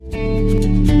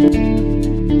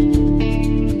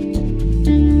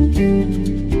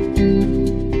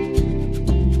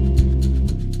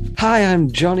Hi,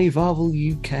 I'm Johnny, VAVEL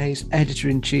UK's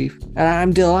Editor-in-Chief, and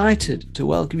I'm delighted to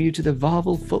welcome you to the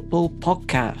VAVEL Football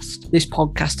Podcast. This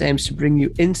podcast aims to bring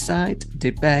you insight,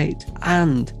 debate,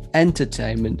 and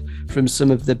entertainment from some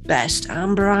of the best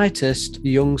and brightest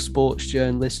young sports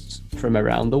journalists from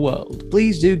around the world.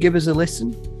 Please do give us a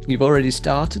listen. You've already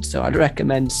started, so I'd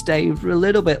recommend staying for a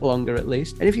little bit longer at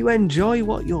least. And if you enjoy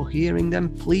what you're hearing, then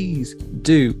please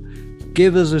do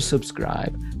give us a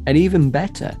subscribe. And even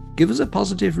better, give us a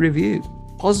positive review.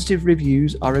 Positive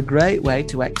reviews are a great way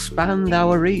to expand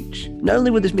our reach. Not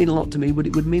only would this mean a lot to me, but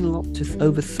it would mean a lot to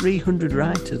over 300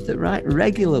 writers that write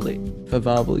regularly for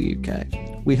VAVEL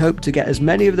UK. We hope to get as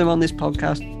many of them on this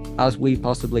podcast as we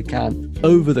possibly can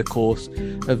over the course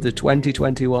of the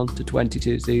 2021 to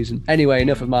 22 season. Anyway,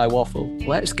 enough of my waffle.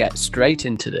 Let's get straight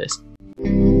into this.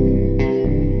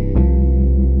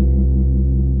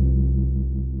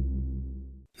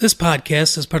 This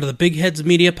podcast is part of the Big Heads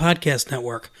Media Podcast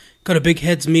Network. Go to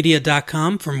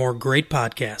bigheadsmedia.com for more great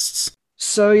podcasts.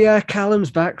 So yeah, Callum's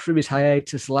back from his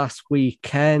hiatus last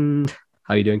weekend.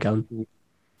 How are you doing, Callum?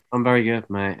 I'm very good,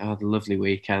 mate. I had a lovely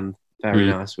weekend. Very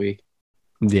nice week.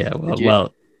 Yeah,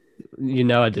 well, you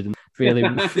know I didn't.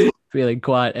 Feeling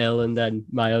quite ill, and then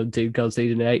my own team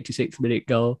conceded an 86-minute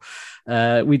goal.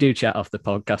 We do chat off the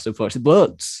podcast, unfortunately,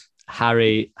 but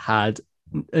Harry had...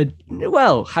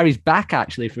 Harry's back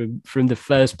actually from the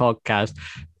first podcast,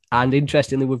 and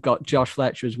interestingly, we've got Josh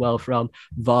Fletcher as well from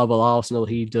VAVEL Arsenal.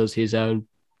 He does his own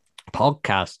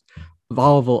podcast,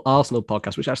 VAVEL Arsenal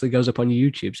podcast, which actually goes up on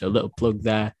YouTube. So a little plug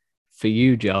there for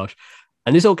you, Josh.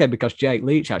 And this all came because Jake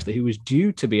Leach, actually, who was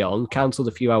due to be on, cancelled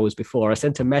a few hours before. I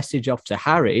sent a message off to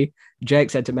Harry. Jake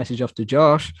sent a message off to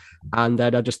Josh, and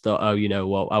then I just thought, oh, you know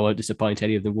what? I won't disappoint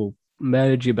any of them. We'll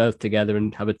merge you both together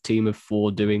and have a team of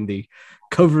four doing the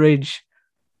coverage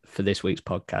for this week's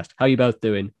podcast. How are you both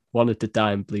doing? One at a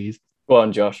time, please. Go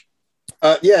on, Josh.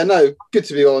 Good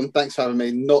to be on. Thanks for having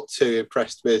me. Not too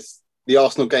impressed with the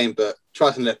Arsenal game, but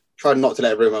tried not to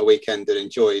let it ruin my weekend and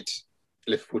enjoyed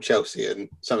Liverpool, Chelsea and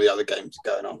some of the other games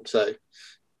going on. So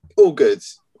all good.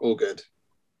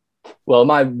 Well,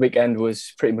 my weekend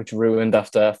was pretty much ruined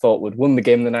after I thought we'd won the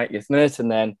game in the 90th minute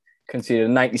and then conceded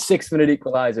a 96th minute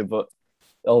equaliser, but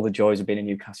all the joys of being a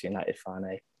Newcastle United fan,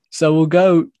 eh? So we'll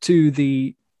go to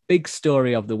the big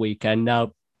story of the weekend. Now,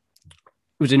 it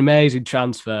was an amazing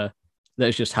transfer that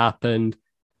has just happened.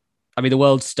 I mean, the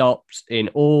world stopped in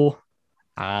awe,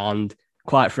 and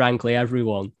quite frankly,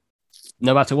 everyone,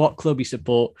 no matter what club you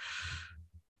support,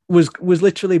 was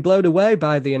literally blown away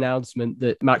by the announcement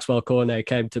that Maxwell Cornet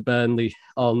came to Burnley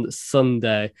on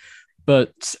Sunday.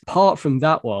 But apart from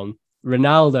that one,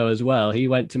 Ronaldo as well, he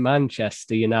went to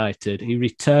Manchester United. He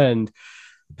returned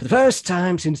for the first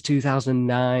time since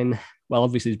 2009. Well,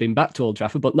 obviously he's been back to Old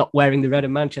Trafford, but not wearing the red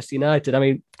of Manchester United. I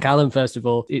mean, Callum, first of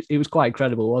all, it was quite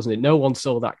incredible, wasn't it? No one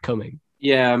saw that coming.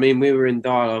 Yeah, I mean, we were in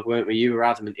dialogue, weren't we? You were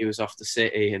adamant he was off to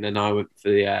City, and then I went for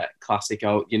the classic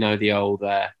old, the old,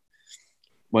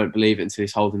 won't believe it until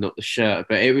he's holding up the shirt.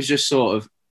 But it was just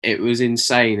it was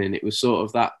insane, and it was sort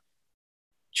of that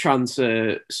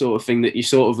transfer sort of thing that you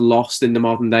sort of lost in the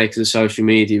modern day because of social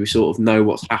media. We sort of know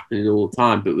what's happening all the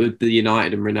time, but with the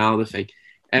United and Ronaldo thing,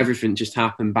 everything just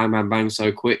happened bang, bang, bang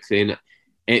so quickly, and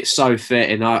it's so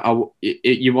fitting.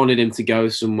 You wanted him to go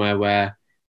somewhere where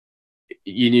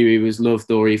you knew he was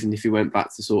loved, or even if he went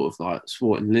back to sort of like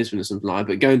Sporting Lisbon or something like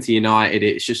that. But going to United,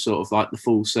 it's just sort of like the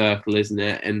full circle, isn't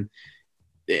it? And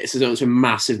it's a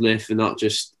massive lift for not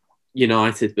just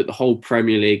United, but the whole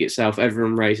Premier League itself.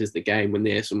 Everyone raises the game when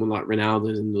there's someone like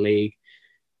Ronaldo's in the league.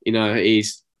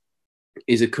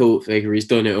 He's a cult figure. He's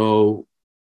done it all.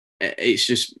 It's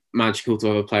just magical to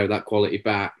have a player with that quality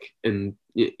back. And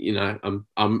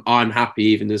I'm happy,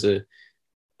 even as a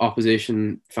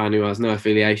opposition fan who has no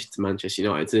affiliation to Manchester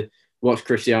United, to watch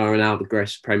Cristiano Ronaldo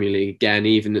progress Premier League again,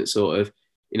 even at sort of,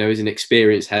 he's an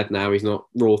experienced head now. He's not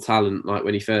raw talent like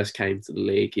when he first came to the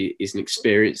league. He's an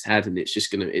experienced head, and it's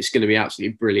gonna be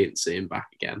absolutely brilliant to see him back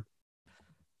again.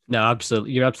 No,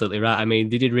 absolutely. You're absolutely right. I mean,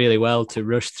 they did really well to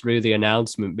rush through the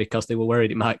announcement because they were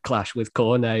worried it might clash with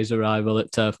Cornet's arrival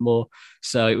at Turf Moor.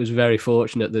 So it was very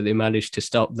fortunate that they managed to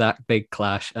stop that big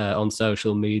clash on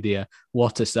social media.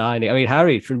 What a signing. I mean,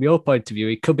 Harry, from your point of view,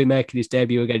 he could be making his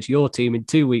debut against your team in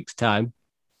 2 weeks' time.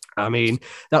 I mean,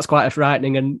 that's quite a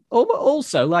frightening, and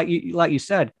also, like you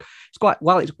said, it's quite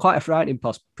a frightening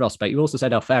prospect. You also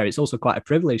said how fair. It's also quite a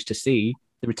privilege to see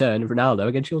the return of Ronaldo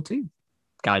against your team.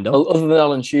 Kind of. Other than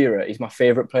Alan Shearer, he's my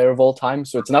favourite player of all time.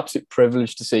 So it's an absolute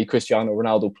privilege to see Cristiano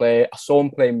Ronaldo play. I saw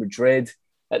him play in Madrid.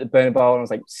 at the Bernabeu when I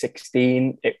was like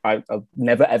 16. I'll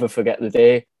never, ever forget the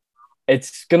day.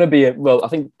 It's going to be, I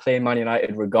think playing Man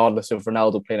United, regardless of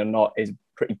Ronaldo playing or not, is a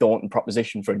pretty daunting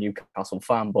proposition for a Newcastle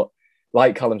fan. But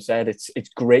like Callum said, it's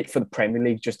great for the Premier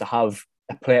League just to have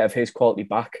a player of his quality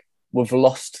back. We've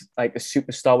lost like a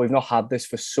superstar. We've not had this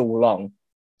for so long.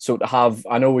 So to have,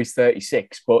 I know he's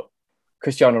 36, but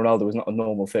Cristiano Ronaldo is not a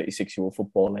normal 36-year-old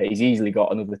footballer. He's easily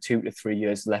got another 2 to 3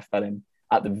 years left at him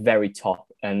at the very top.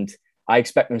 And I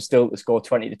expect him still to score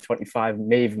 20 to 25,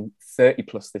 maybe even 30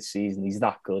 plus this season. He's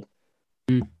that good.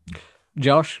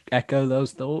 Josh, echo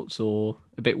those thoughts, or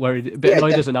a bit worried, a bit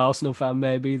annoyed as an Arsenal fan,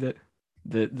 maybe that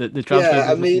the transfer.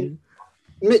 Yeah, I mean,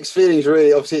 mixed feelings.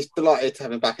 Really, obviously, it's delighted to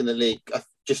have him back in the league. I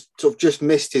just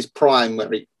missed his prime where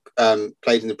he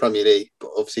played in the Premier League,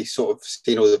 but obviously, sort of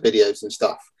seen all the videos and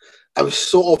stuff. I was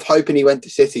sort of hoping he went to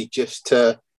City just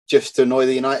to annoy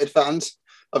the United fans.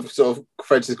 I've sort of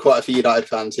friends with quite a few United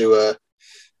fans who are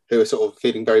sort of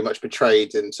feeling very much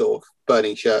betrayed and sort of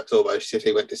burning shirts almost if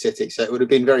he went to City. So it would have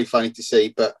been very funny to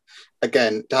see. But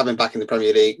again, to have him back in the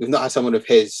Premier League, we've not had someone of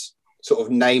his sort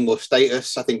of name or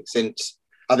status, I think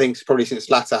probably since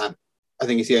Zlatan. I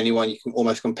think he's the only one you can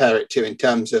almost compare it to in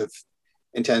terms of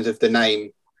the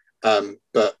name.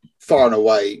 But far and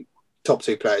away, top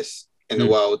 2 players in the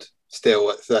world still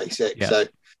at 36. Yeah. So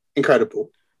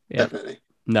incredible, definitely.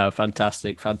 No,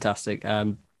 fantastic.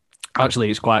 Actually,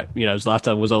 it's quite,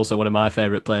 Zlatan was also one of my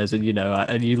favourite players, and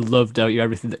and you love, don't you,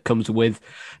 everything that comes with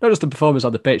not just the performance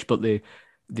on the pitch, but the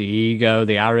ego,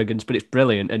 the arrogance. But it's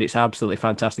brilliant and it's absolutely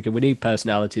fantastic. And we need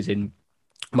personalities in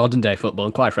modern day football,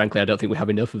 and quite frankly, I don't think we have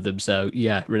enough of them. So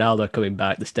yeah, Ronaldo coming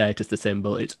back, the status, the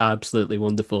symbol, it's absolutely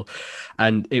wonderful.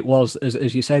 And it was,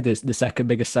 as you say, the second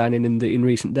biggest signing in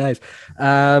recent days.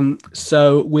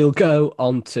 So we'll go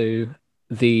on to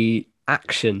the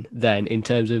action then, in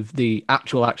terms of the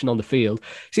actual action on the field.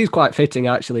 It seems quite fitting,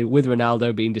 actually, with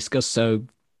Ronaldo being discussed so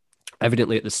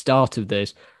evidently at the start of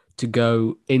this, to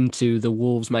go into the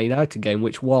Wolves-Man United game,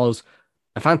 which was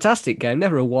a fantastic game,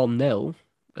 never a 1-0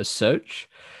 as such,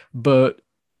 but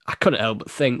I couldn't help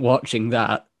but think, watching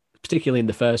that, particularly in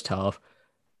the first half,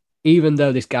 even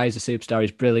though this guy is a superstar,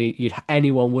 he's brilliant,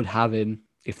 anyone would have him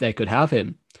if they could have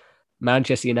him.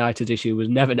 Manchester United's issue was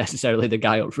never necessarily the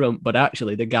guy up front, but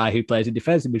actually the guy who plays in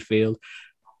defensive midfield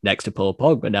next to Paul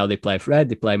Pogba. Now they play Fred,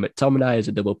 they play McTominay as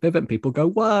a double pivot, and people go,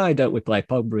 why don't we play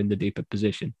Pogba in the deeper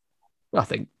position? Well, I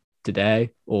think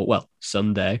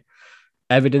Sunday,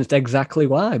 evidenced exactly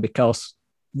why, because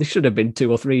they should have been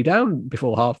 2 or 3 down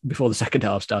before the second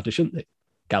half started, shouldn't they,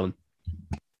 Callum?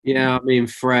 Yeah, I mean,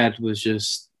 Fred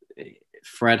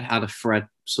had a Fred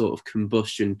sort of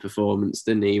combustion performance,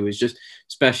 didn't he? He was just,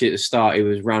 especially at the start, he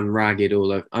was ran ragged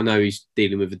all over. I know he's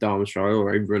dealing with a Dharmasraya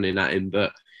already running at him,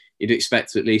 but you'd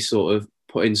expect to at least sort of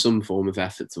put in some form of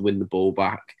effort to win the ball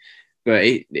back. But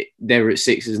they were at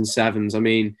 6s and 7s. I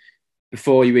mean,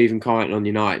 before you even comment on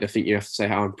United, I think you have to say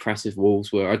how impressive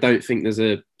Wolves were. I don't think there's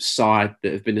a side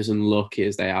that have been as unlucky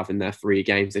as they have in their 3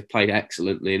 games. They've played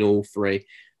excellently in all 3.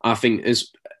 I think as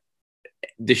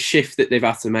the shift that they've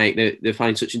had to make, they're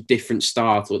playing such a different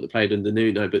style to what they played under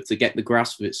Nuno, but to get the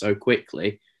grasp of it so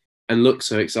quickly and look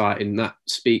so exciting, that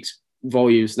speaks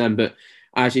volumes to them. But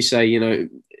as you say,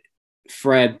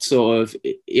 Fred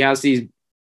he has these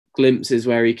glimpses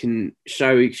where he can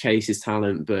showcase his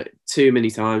talent, but too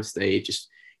many times he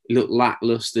looked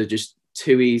lackluster, just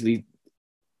too easily,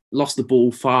 lost the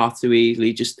ball far too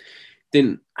easily, just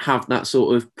didn't have that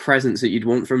sort of presence that you'd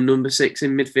want from number 6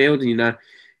 in midfield. And,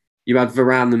 you had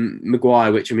Varane and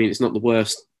Maguire, which, I mean, it's not the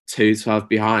worst 2 to have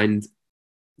behind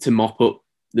to mop up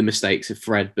the mistakes of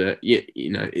Fred, but,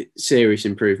 serious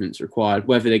improvements required.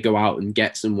 Whether they go out and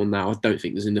get someone now, I don't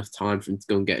think there's enough time for them to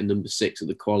go and get a number 6 of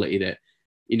the quality that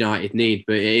United need,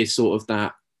 but it is sort of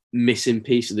that missing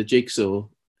piece of the jigsaw,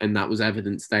 and that was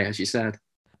evident today, as you said.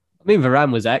 I mean,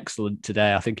 Varane was excellent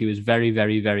today. I think he was very,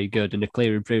 very, very good and a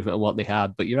clear improvement on what they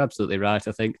had, but you're absolutely right.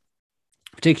 I think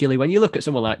particularly when you look at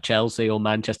someone like Chelsea or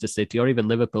Manchester City or even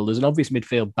Liverpool, there's an obvious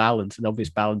midfield balance, an obvious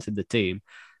balance in the team.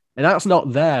 And that's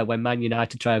not there when Man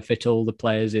United try and fit all the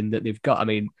players in that they've got. I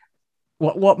mean,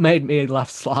 what made me laugh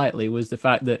slightly was the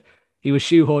fact that he was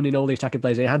shoehorning all the attacking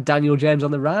players. He had Daniel James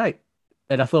on the right.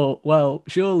 And I thought, well,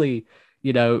 surely,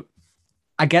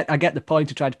 I get the point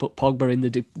to try to put Pogba in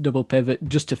the double pivot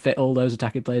just to fit all those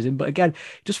attacking players in. But again,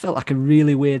 it just felt like a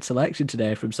really weird selection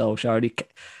today from Solskjaer.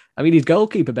 And his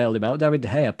goalkeeper bailed him out. David De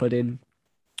Gea put in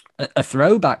a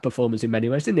throwback performance in many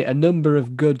ways, didn't it? A number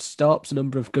of good stops, a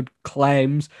number of good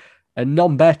claims, and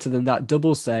none better than that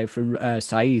double save from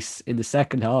Saiss in the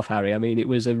second half, Harry. I mean, it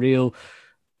was a real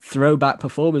throwback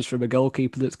performance from a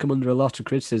goalkeeper that's come under a lot of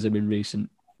criticism in recent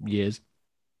years.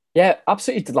 Yeah,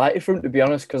 absolutely delighted for him, to be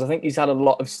honest, because I think he's had a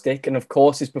lot of stick. And of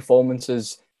course, his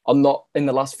performances are not, in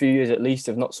the last few years at least,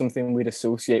 of not something we'd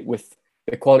associate with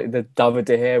the quality that David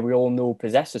De Gea we all know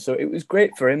possesses. So it was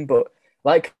great for him. But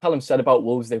like Callum said about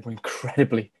Wolves, they were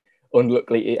incredibly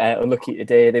unlucky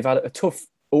today. They've had a tough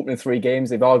opening 3 games.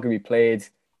 They've arguably played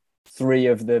 3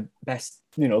 of the best,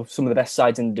 some of the best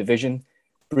sides in the division.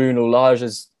 Bruno Lage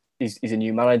is a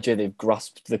new manager. They've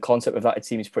grasped the concept of that, it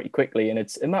seems, pretty quickly. And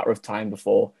it's a matter of time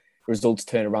before results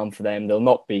turn around for them. They'll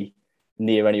not be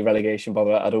near any relegation, but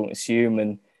I don't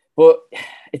assume. But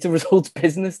it's a results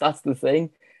business. That's the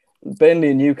thing. Burnley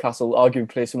and Newcastle arguably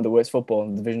play some of the worst football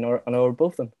in the division, and are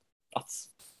above them. That's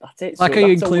it. Like, so you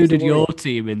that's included your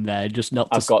team in there, just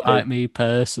not to spite me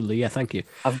personally. Yeah, thank you.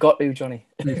 I've got to, Johnny.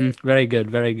 Very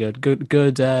good, very good.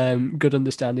 Good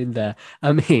understanding there.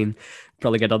 I mean,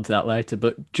 probably get onto that later.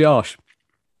 But Josh,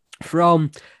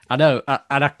 I know,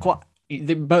 and I quite.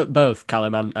 Both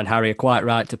Callum and Harry are quite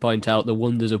right to point out the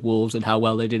wonders of Wolves and how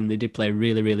well they did, and they did play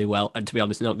really, really well. And to be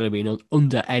honest, they're not going to be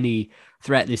under any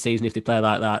threat this season if they play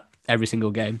like that every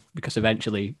single game, because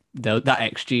eventually that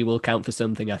XG will count for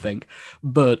something, I think.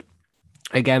 But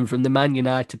again, from the Man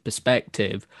United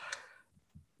perspective,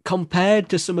 compared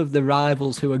to some of the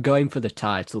rivals who are going for the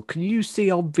title, can you see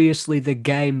obviously the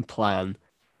game plan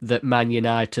that Man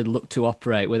United look to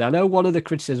operate with? I know one of the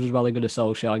criticisms Ole Gunnar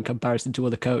Solskjaer in comparison to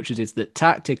other coaches is that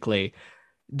tactically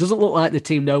it doesn't look like the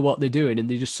team know what they're doing, and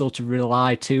they just sort of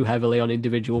rely too heavily on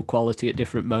individual quality at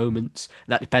different moments.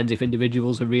 That depends if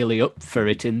individuals are really up for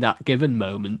it in that given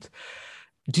moment.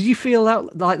 Did you feel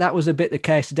like that was a bit the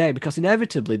case today? Because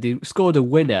inevitably they scored a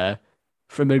winner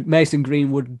from a Mason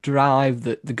Greenwood drive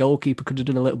that the goalkeeper could have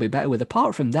done a little bit better with.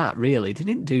 Apart from that, really, they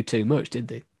didn't do too much, did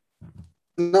they?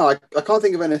 No, I can't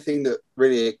think of anything that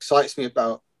really excites me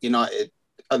about United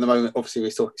at the moment. Obviously,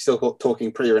 we're still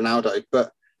talking pre-Ronaldo,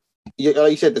 but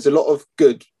like you said, there's a lot of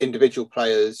good individual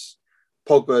players.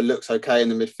 Pogba looks okay in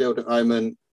the midfield at the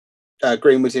moment.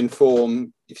 Greenwood's in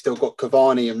form. You've still got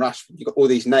Cavani and Rashford. You've got all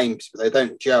these names, but they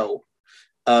don't gel.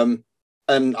 And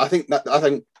I think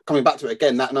coming back to it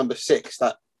again, that number 6,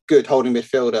 that good holding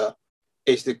midfielder,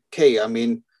 is the key. I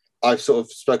mean, I've sort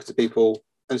of spoken to people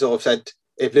and sort of said,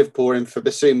 if Liverpool are in for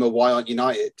Basuma, why aren't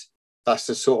United? That's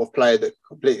the sort of player that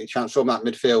completely transformed that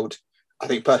midfield. I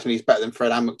think personally he's better than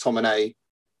Fred and McTominay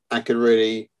and can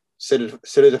really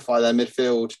solidify their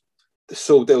midfield. The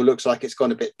Saul deal looks like it's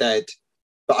gone a bit dead.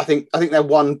 But I think they're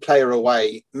one player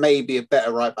away, maybe a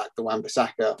better right back than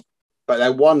Wan-Bissaka, but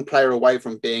they're one player away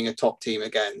from being a top team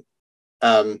again.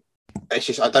 It's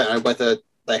just, I don't know whether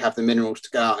they have the minerals to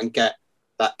go out and get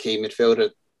that key midfielder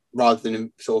rather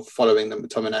than sort of following the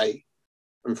McTominay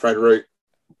and Fred route.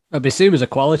 Basuma's a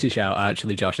quality shout,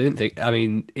 actually, Josh. I didn't think. I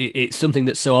mean, it's something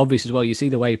that's so obvious as well. You see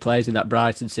the way he plays in that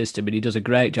Brighton system, and he does a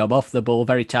great job off the ball,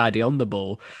 very tidy on the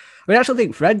ball. I mean, I actually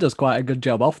think Fred does quite a good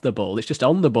job off the ball. It's just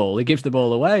on the ball. He gives the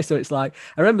ball away. So it's like,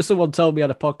 I remember someone told me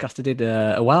on a podcast I did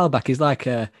a while back, he's like,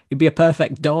 he'd be a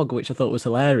perfect dog, which I thought was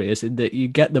hilarious, in that you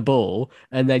get the ball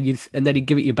and then he'd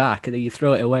give it you back, and then you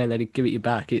throw it away and then he'd give it you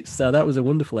back. That was a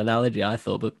wonderful analogy, I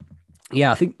thought. But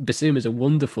yeah, I think Basuma's a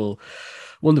wonderful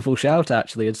shout,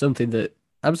 actually, and something that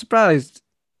I'm surprised,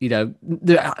 there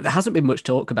hasn't been much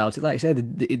talk about it. Like I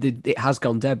said, it has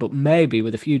gone dead, but maybe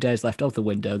with a few days left of the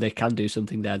window, they can do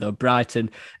something there, though. Brighton,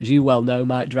 as you well know,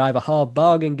 might drive a hard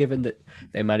bargain, given that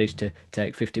they managed to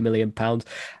take £50 million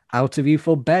out of you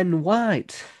for Ben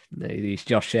White.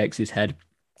 Josh shakes his head.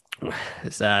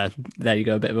 There you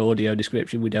go, a bit of audio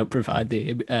description. We don't provide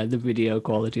the video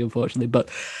quality, unfortunately, but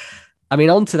I mean,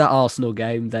 on to that Arsenal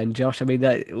game then, Josh. I mean,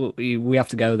 we have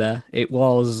to go there. It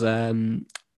was,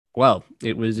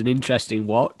 it was an interesting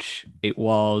watch. It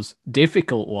was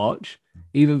difficult watch,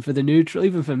 even for the neutral.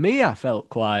 Even for me, I felt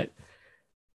quite.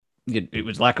 It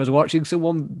was like I was watching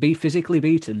someone be physically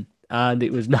beaten, and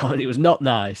it was not. It was not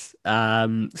nice.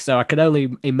 So I can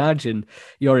only imagine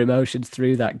your emotions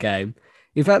through that game.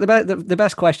 In fact, the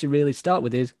best question really to start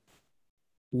with is,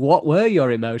 what were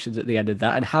your emotions at the end of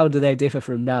that, and how do they differ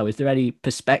from now? Is there any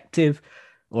perspective,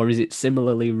 or is it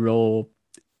similarly raw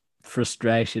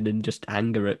frustration and just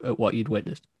anger at what you'd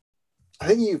witnessed? I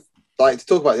think to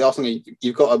talk about the Arsenal game,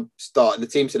 you've got to start the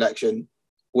team selection,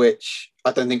 which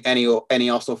I don't think any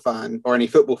Arsenal fan or any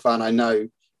football fan I know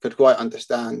could quite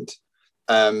understand.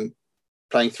 Playing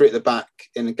 3 at the back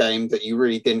in a game that you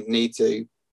really didn't need to,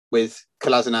 with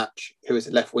Kolasinac, who was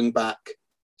a left wing back,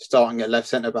 starting at left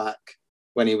centre back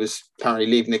when he was apparently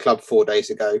leaving the club 4 days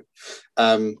ago.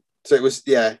 So it was,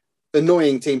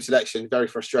 annoying team selection, very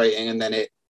frustrating. And then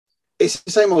it's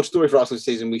the same old story for Arsenal this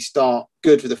season. We start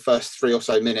good for the first 3 or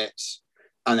so minutes.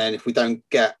 And then if we don't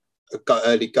get an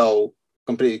early goal,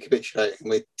 completely capitulating.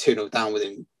 We're 2-0 down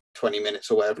within 20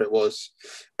 minutes or whatever it was.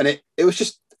 And it was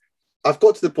just, I've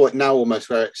got to the point now almost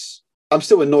where I'm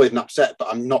still annoyed and upset, but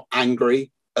I'm not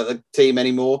angry at the team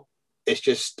anymore. It's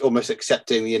just almost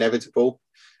accepting the inevitable.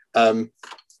 And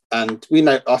we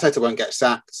know Arteta won't get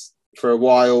sacked for a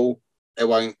while. It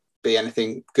won't be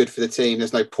anything good for the team.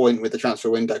 There's no point with the transfer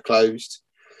window closed.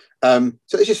 So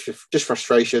it's just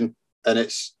frustration,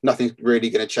 and nothing's really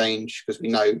going to change because we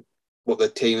know what the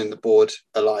team and the board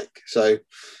are like. So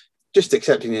just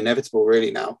accepting the inevitable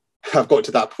really now. I've got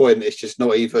to that point. It's just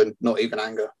not even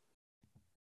anger.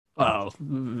 Well,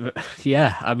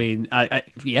 yeah, I mean,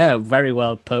 yeah, very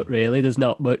well put, really. There's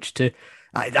not much to...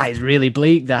 That is really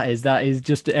bleak, that is. That is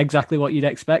just exactly what you'd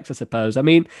expect, I suppose. I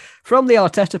mean, from the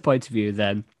Arteta point of view,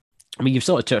 then, I mean, you've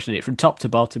sort of touched on it from top to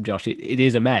bottom, Josh. It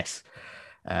is a mess.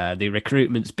 The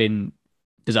recruitment's been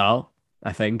bizarre,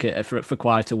 I think, for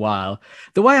quite a while.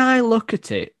 The way I look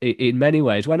at it, in many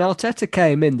ways, when Arteta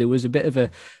came in, there was a bit of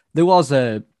a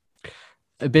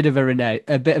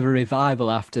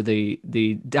revival after the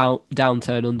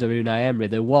downturn under Unai Emery.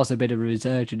 There was a bit of a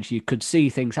resurgence. You could see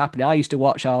things happening. I used to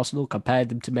watch Arsenal, compared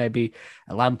them to maybe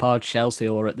a Lampard, Chelsea,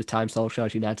 or at the time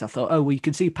Solskjaer United. I thought, we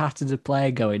can see patterns of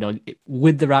play going on.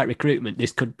 With the right recruitment,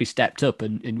 this could be stepped up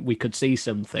and we could see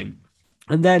something.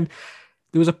 And then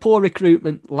there was a poor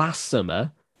recruitment last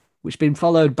summer, which been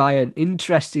followed by an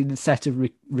interesting set of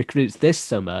recruits this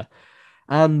summer.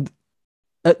 And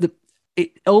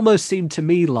it almost seemed to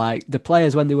me like the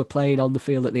players, when they were playing on the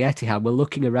field at the Etihad, were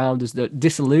looking around as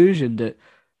disillusioned at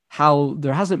how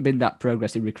there hasn't been that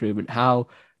progress in recruitment, how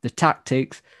the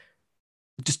tactics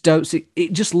just don't see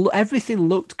it. Just everything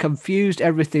looked confused,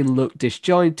 everything looked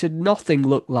disjointed, nothing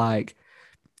looked like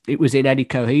it was in any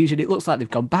cohesion. It looks like they've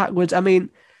gone backwards. I mean,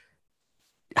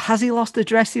 has he lost the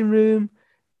dressing room?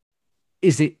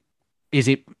 Is it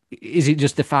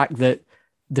just the fact that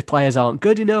the players aren't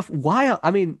good enough? Why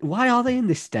are they in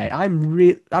this state?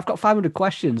 I've got 500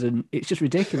 questions, and it's just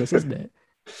ridiculous, isn't it?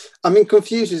 I mean,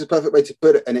 confused is a perfect way to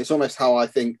put it, and it's almost how I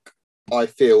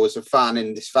feel as a fan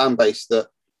in this fan base, that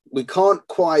we can't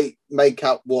quite make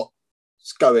out what's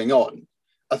going on.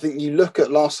 I think you look at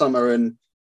last summer, and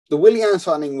the Willian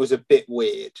signing was a bit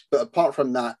weird, but apart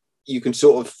from that, you can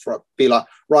sort of be like,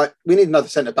 right, we need another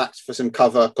centre back for some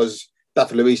cover because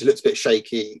David Luiz looks a bit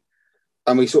shaky.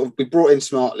 And we brought in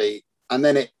smartly, and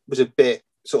then it was a bit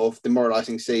sort of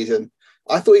demoralising season.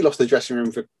 I thought he lost the dressing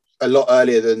room for a lot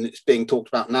earlier than it's being talked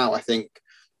about now. I think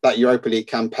that Europa League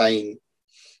campaign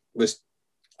was,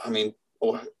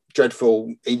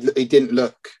 dreadful. He didn't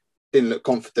look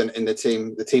confident in the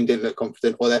team. The team didn't look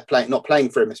confident, or they're not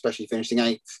playing for him, especially finishing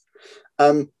 8th.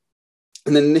 And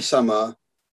then this summer,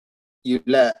 you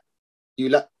let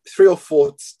 3 or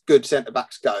 4 good centre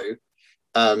backs go.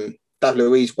 David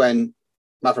Luiz went.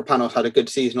 Mavropanos had a good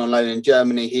season on loan in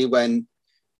Germany. He went.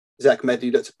 Zach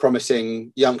Medley looked a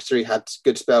promising youngster. He had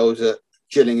good spells at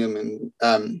Gillingham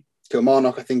and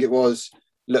Kilmarnock, I think it was.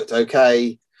 Looked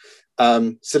okay.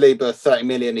 Saliba, 30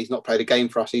 million. He's not played a game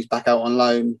for us. He's back out on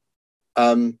loan.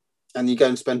 And you go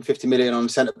and spend 50 million on a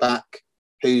centre-back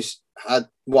who's had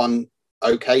one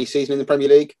okay season in the Premier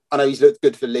League. I know he's looked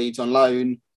good for Leeds on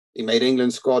loan. He made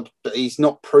England squad, but he's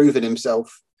not proven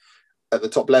himself at the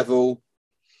top level.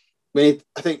 I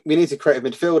think we need to create a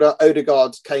midfielder.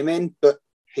 Odegaard came in, but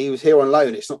he was here on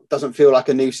loan. Doesn't feel like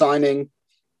a new signing.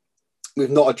 We've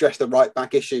not addressed the right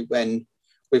back issue when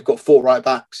we've got 4 right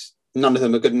backs. None of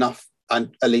them are good enough,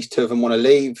 and at least 2 of them want to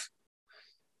leave.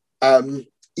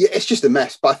 It's just a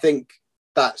mess. But I think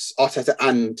that's Arteta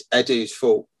and Edu's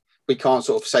fault. We can't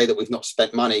sort of say that we've not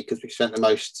spent money because we've spent the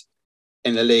most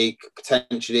in the league,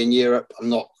 potentially in Europe. I'm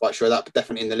not quite sure of that, but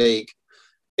definitely in the league.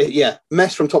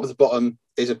 Mess from top to bottom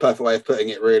is a perfect way of putting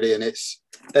it, really. And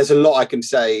there's a lot I can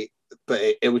say, but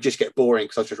it would just get boring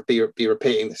because I'll just be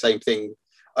repeating the same thing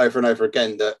over and over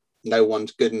again, that no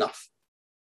one's good enough.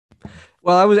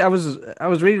 Well, I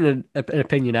was reading an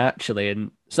opinion, actually,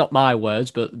 and it's not my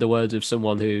words, but the words of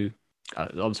someone who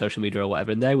on social media or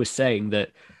whatever, and they were saying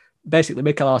that basically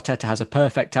Mikel Arteta has a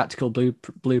perfect tactical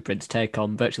blueprint to take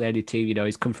on virtually any team. You know,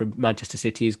 he's come from Manchester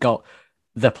City, he's got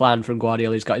the plan from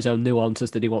Guardiola, he's got his own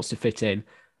nuances that he wants to fit in.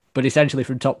 But essentially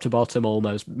from top to bottom,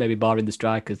 almost, maybe barring the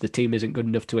strikers, the team isn't good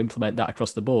enough to implement that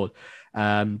across the board.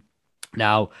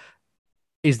 Now,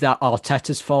 is that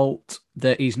Arteta's fault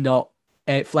that he's not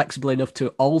flexible enough to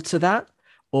alter that?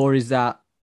 Or is that,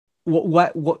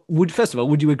 first of all,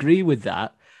 would you agree with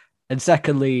that? And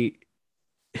secondly,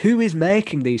 who is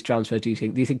making these transfers, do you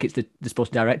think? Do you think it's the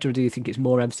sporting director, or do you think it's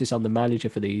more emphasis on the manager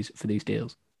for these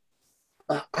deals?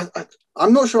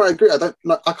 I'm not sure I agree.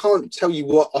 I can't tell you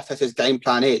what Arteta's game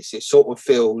plan is. It sort of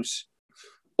feels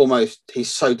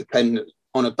he's so dependent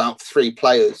on about 3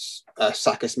 players,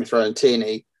 Saka, Smith Rowe and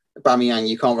Tierney. Aubameyang,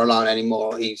 you can't rely on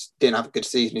anymore. He didn't have a good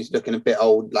season. He's looking a bit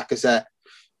old. Lacazette,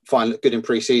 fine, looked good in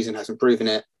pre-season, hasn't proven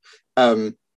it.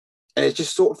 And it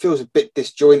just sort of feels a bit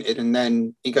disjointed. And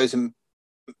then he goes and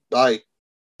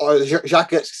Jacques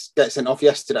gets sent off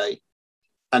yesterday,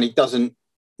 and he doesn't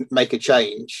make a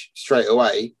change straight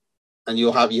away. And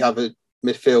you have a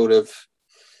midfield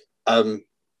of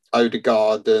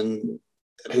Odegaard and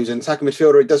who's an attacking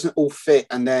midfielder. It doesn't all fit.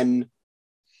 And then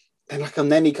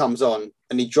he comes on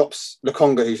and he drops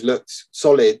Lokonga, who's looked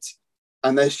solid.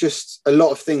 And there's just a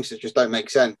lot of things that just don't make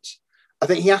sense. I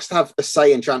think he has to have a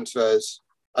say in transfers.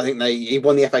 I think he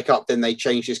won the FA Cup, then they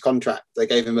changed his contract. They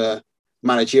gave him a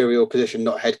managerial position,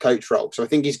 not a head coach role. So I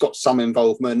think he's got some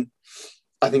involvement.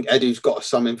 I think Edu's got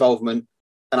some involvement.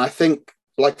 And I think,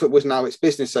 like football's now, it's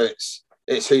business. So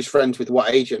it's who's friends with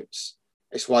what agents.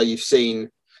 It's why you've seen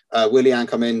Willian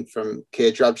come in from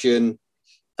Kia Drabjian,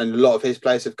 and a lot of his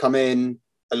players have come in.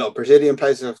 A lot of Brazilian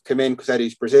players have come in because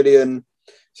Edu's Brazilian.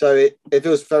 So it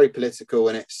feels very political,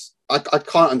 and I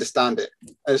can't understand it.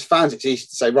 As fans, it's easy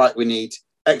to say, right, we need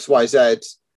X, Y, Z.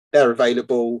 They're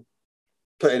available.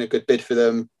 Put in a good bid for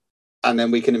them, and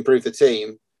then we can improve the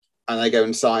team. And they go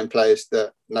and sign players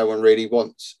that no one really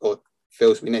wants or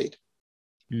feels we need.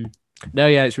 No,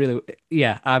 yeah, it's really,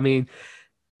 yeah. I mean,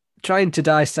 trying to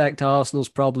dissect Arsenal's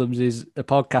problems is a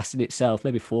podcast in itself,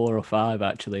 maybe 4 or 5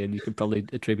 actually, and you could probably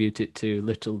attribute it to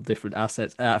little different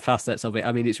facets of it.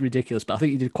 I mean, it's ridiculous, but I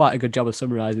think you did quite a good job of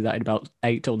summarising that in about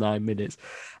 8 or 9 minutes.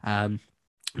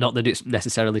 Not that it's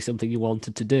necessarily something you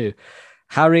wanted to do.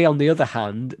 Harry, on the other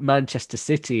hand, Manchester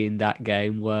City in that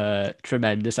game were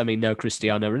tremendous. I mean, no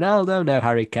Cristiano Ronaldo, no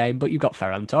Harry Kane, but you've got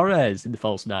Ferran Torres in the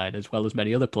false 9, as well as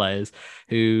many other players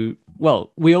who,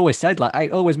 well, we always said, like,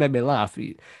 it always made me laugh.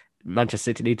 Manchester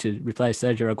City need to replace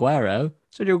Sergio Aguero.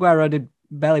 Sergio Aguero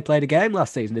barely played a game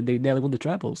last season and they nearly won the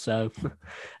treble. So, I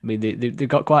mean, they've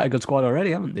got quite a good squad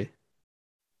already, haven't they?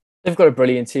 They've got a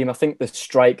brilliant team. I think the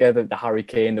striker, the Harry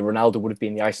Kane, the Ronaldo would have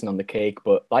been the icing on the cake.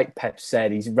 But like Pep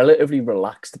said, he's relatively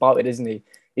relaxed about it, isn't he?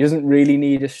 He doesn't really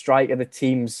need a striker. The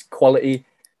team's quality.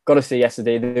 Got to say,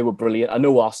 yesterday they were brilliant. I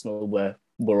know Arsenal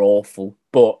were awful,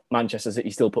 but Manchester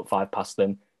City still put 5 past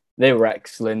them. They were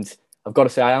excellent. I've got to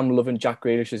say, I am loving Jack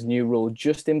Grealish's new role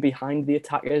just in behind the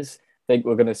attackers. I think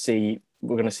we're going to see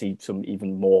some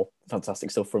even more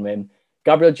fantastic stuff from him.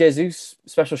 Gabriel Jesus,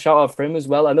 special shout out for him as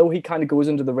well. I know he kind of goes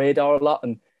under the radar a lot,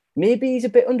 and maybe he's a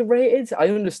bit underrated. I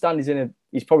understand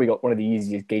he's probably got one of the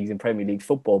easiest gigs in Premier League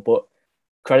football, but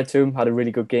credit to him, had a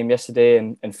really good game yesterday.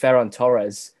 And Ferran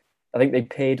Torres, I think they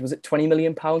paid, was it £20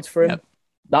 million for him? Yep.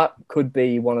 That could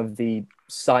be one of the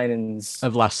signings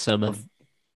of last summer.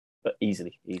 But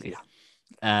easily. Yeah.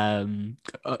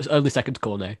 Only second to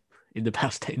Cornet in the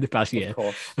past year.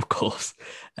 Of course.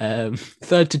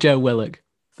 Third to Joe Willock.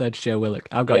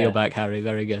 I've got your back, Harry.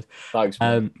 Very good. Thanks.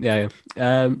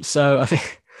 So I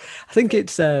think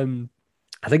it's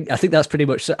I think that's pretty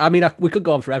much. I mean, we could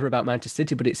go on forever about Manchester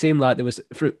City, but it seemed like there was,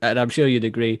 and I'm sure you'd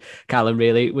agree, Callum.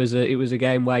 Really, it was a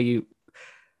game where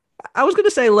I was going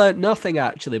to say learnt nothing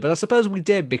actually, but I suppose we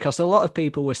did, because a lot of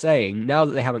people were saying now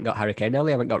that they haven't got Harry Kane, now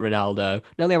they haven't got Ronaldo,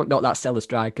 now they haven't got that stellar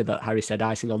striker that Harry said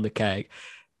icing on the cake.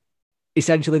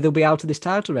 Essentially, they'll be out of this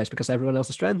title race because everyone else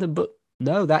is strengthened. But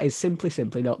no, that is simply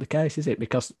not the case, is it?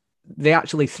 Because they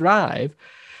actually thrive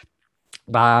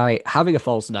by having a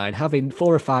false 9, having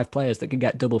 4 or 5 players that can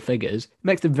get double figures. It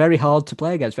makes them very hard to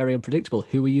play against, very unpredictable.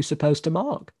 Who are you supposed to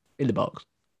mark in the box?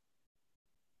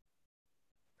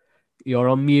 You're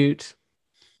on mute.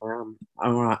 I'm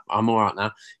all right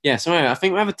now. Yeah, so I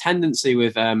think we have a tendency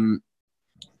with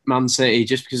Man City,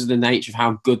 just because of the nature of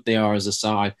how good they are as a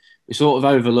side. We sort of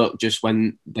overlook just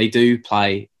when they do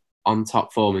play on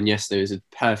top form, and yesterday was a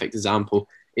perfect example.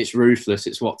 It's ruthless.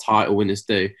 It's what title winners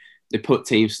do. They put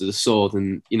teams to the sword,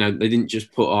 and they didn't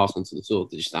just put Arsenal to the sword.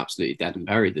 They just absolutely dead and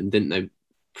buried them, didn't they?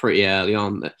 Pretty early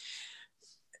on,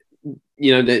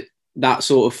 that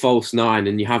sort of false 9,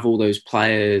 and you have all those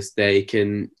players, they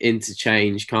can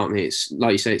interchange, can't they? It's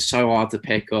like you say, it's so hard to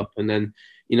pick up, and then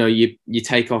you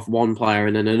take off one player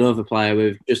and then another player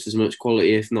with just as much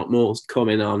quality, if not more, is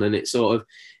coming on, and it's sort of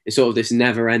this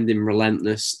never-ending,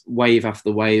 relentless wave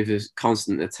after wave of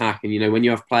constant attack. And when you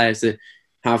have players that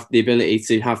have the ability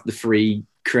to have the free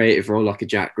creative role like a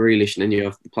Jack Grealish, and then you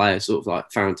have the players sort of like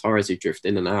Ferran Torres who drift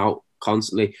in and out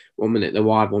constantly. 1 minute they're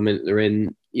wide, 1 minute they're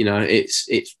in.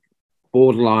 It's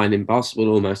borderline impossible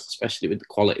almost, especially with the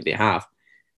quality they have.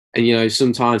 And,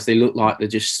 sometimes they look like they're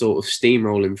just sort of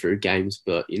steamrolling through games,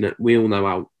 but, we all know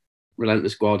how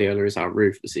relentless Guardiola is, how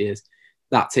ruthless he is.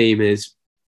 That team is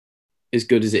as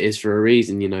good as it is for a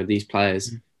reason. These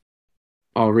players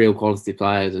are real quality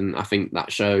players, and I think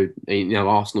that showed.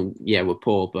 Arsenal, were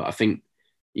poor, but I think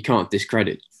you can't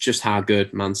discredit just how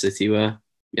good Man City were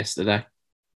yesterday.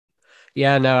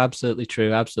 Yeah, no, absolutely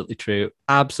true. Absolutely true.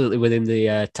 Absolutely within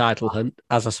the title hunt,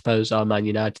 as I suppose are Man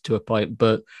United to a point.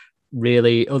 But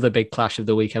really, other big clash of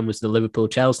the weekend was the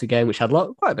Liverpool-Chelsea game, which had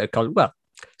quite a bit of,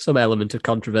 some element of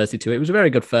controversy to it. It was a very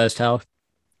good first half.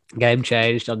 Game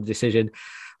changed on the decision.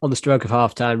 On the stroke of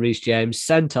half-time, Reece James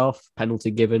sent off,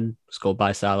 penalty given, scored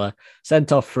by Salah,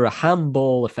 sent off for a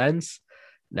handball offence.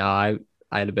 Now, I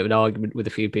had a bit of an argument with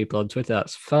a few people on Twitter.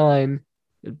 That's fine.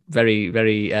 Very,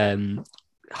 very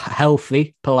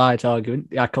healthy, polite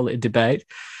argument. I call it a debate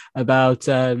about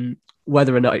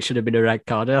whether or not it should have been a red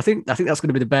card. And I think that's going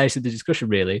to be the base of the discussion,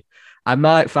 really. I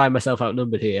might find myself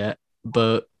outnumbered here,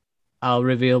 but I'll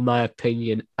reveal my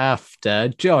opinion after.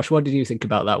 Josh, what did you think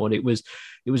about that one? It was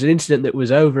an incident that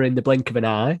was over in the blink of an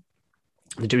eye,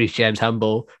 the Reece James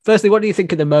handball. Firstly, what do you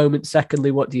think of the moment?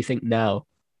 Secondly, what do you think now?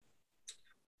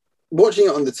 Watching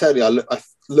it on the telly, I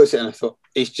looked at it and I thought,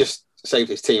 he's just saved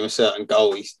his team a certain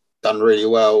goal. He's done really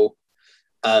well.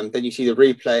 Then you see the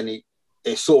replay and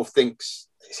it sort of thinks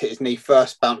it's hit his knee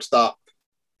first, bounced up,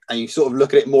 and you sort of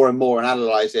look at it more and more and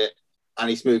analyse it, and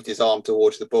he's moved his arm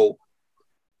towards the ball.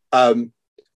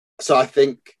 So I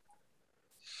think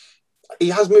he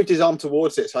has moved his arm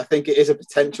towards it. So I think it is a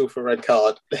potential for a red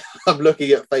card. I'm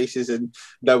looking at faces and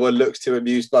no one looks too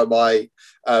amused by my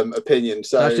opinion.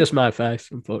 So that's just my face,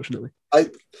 unfortunately.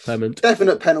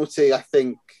 Definite penalty. I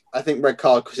think red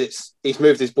card because he's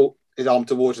moved his arm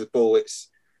towards the ball. It's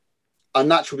a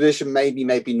natural position,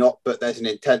 maybe not, but there's an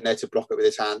intent there to block it with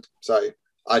his hand. So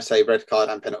I'd say red card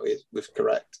and penalty was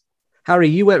correct. Harry,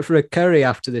 you went for a curry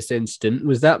after this incident.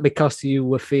 Was that because you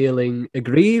were feeling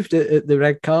aggrieved at the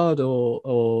red card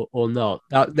or not?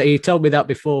 He told me that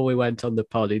before we went on the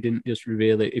pod. He didn't just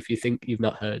reveal it. If you think you've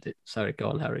not heard it. Sorry, go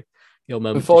on, Harry. Your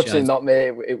moment. Unfortunately, not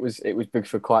me. It was big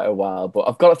for quite a while. But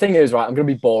I've got the thing is, right, I'm going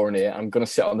to be boring here. I'm going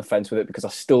to sit on the fence with it because I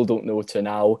still don't know to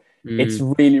now. It's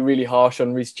really, really harsh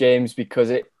on Reece James because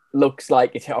it looks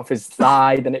like it hit off his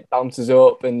thigh, then it bounces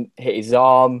up and hit his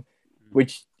arm,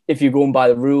 which, if you're going by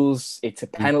the rules, it's a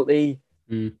penalty.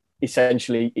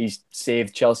 Essentially, he's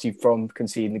saved Chelsea from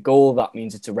conceding the goal. That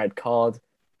means it's a red card.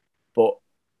 But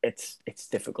it's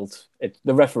difficult.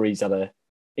 The referee's had a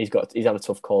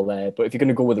tough call there. But if you're going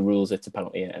to go with the rules, it's a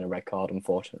penalty and a red card,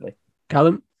 unfortunately.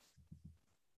 Callum?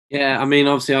 Yeah, I mean,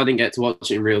 obviously I didn't get to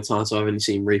watch it in real time, so I've only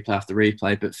seen replay after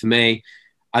replay. But for me,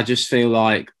 I just feel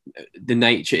like the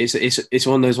nature, it's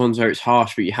one of those ones where it's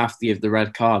harsh, but you have to give the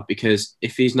red card because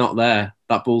if he's not there,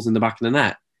 that ball's in the back of the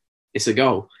net. It's a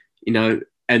goal,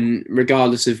 and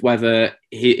regardless of whether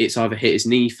it's either hit his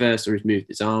knee first or he's moved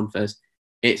his arm first,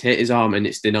 it's hit his arm and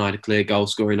it's denied a clear goal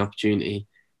scoring opportunity.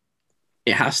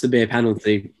 It has to be a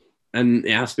penalty. And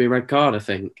it has to be a red card, I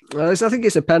think. Well, I think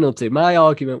it's a penalty. My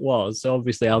argument was, so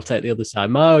obviously I'll take the other side.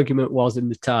 My argument was in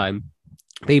the time,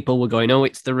 people were going, oh,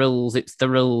 it's the rules, like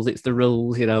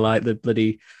the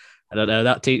bloody, I don't know,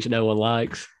 that teacher no one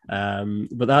likes.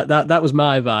 But that was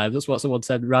my vibe. That's what someone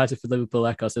said, writer for Liverpool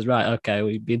Echo says, right, okay, well,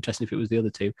 it'd be interesting if it was the other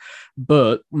two.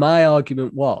 But my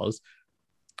argument was,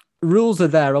 rules are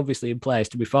there, obviously, in place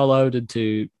to be followed and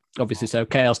to, obviously, so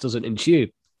chaos doesn't ensue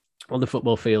on the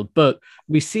football field. But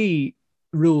we see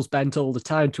rules bent all the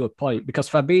time to a point because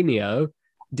Fabinho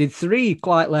did 3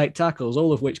 quite late tackles,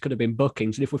 all of which could have been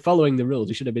bookings. And if we're following the rules,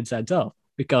 he should have been sent off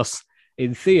because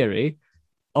in theory,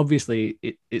 obviously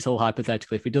it's all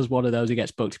hypothetical. If he does one of those, he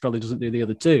gets booked. He probably doesn't do the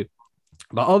other 2.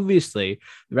 But obviously,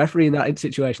 the referee in that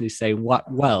situation is saying,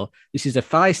 well, this is a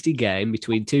feisty game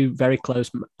between 2 very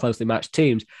closely matched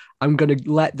teams. I'm going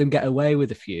to let them get away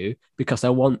with a few because I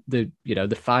want the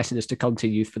feistiness to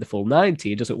continue for the full 90.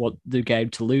 He doesn't want the game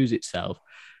to lose itself.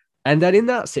 And then in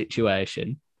that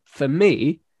situation, for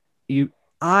me,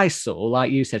 I saw,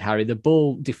 like you said, Harry, the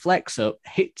ball deflects up,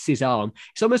 hits his arm.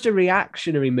 It's almost a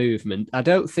reactionary movement. I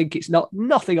don't think it's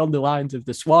nothing on the lines of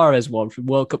the Suarez one from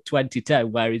World Cup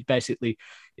 2010, where he's basically,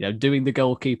 doing the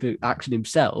goalkeeper action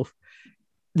himself.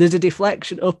 There's a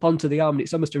deflection up onto the arm, and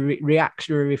it's almost a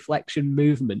reactionary reflection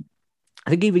movement. I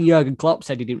think even Jurgen Klopp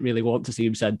said he didn't really want to see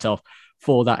him sent off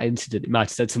for that incident. He might have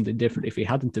said something different if he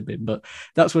hadn't have been, but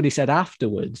that's what he said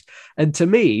afterwards. And to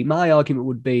me, my argument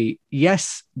would be,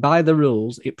 yes, by the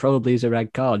rules, it probably is a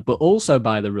red card, but also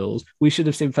by the rules, we should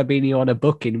have seen Fabinho on a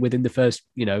booking within the first,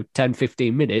 10,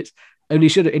 15 minutes. And he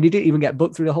didn't even get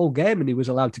booked through the whole game, and he was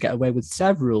allowed to get away with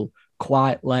several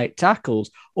quite late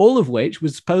tackles, all of which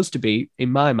was supposed to be,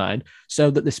 in my mind, so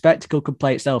that the spectacle could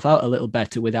play itself out a little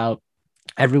better without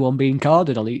everyone being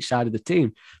carded on each side of the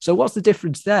team. So what's the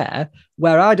difference there?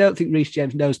 Where I don't think Reece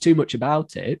James knows too much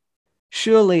about it,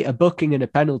 surely a booking and a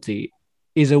penalty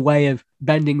is a way of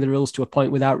bending the rules to a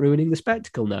point without ruining the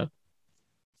spectacle, no?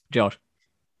 Josh?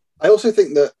 I also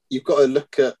think that you've got to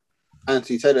look at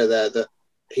Anthony Taylor there, that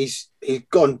he's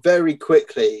gone very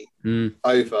quickly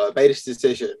over, made his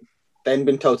decision, then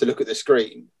been told to look at the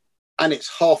screen. And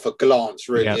it's half a glance,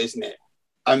 really, isn't it?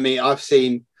 I mean,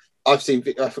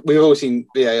 we've all seen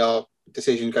VAR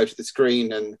decisions go to the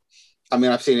screen, and I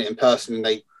mean, I've seen it in person,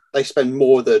 and they spend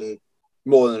more than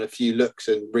a few looks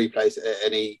and replays at it,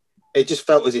 and it just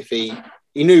felt as if he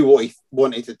knew what he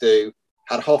wanted to do,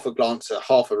 had half a glance at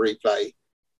half a replay,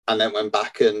 and then went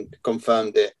back and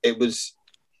confirmed it. It was,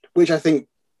 which I think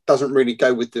doesn't really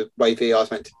go with the way VAR is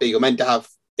meant to be. You're meant to have,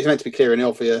 it's meant to be clear and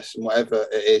obvious and whatever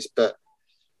it is, but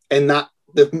in that,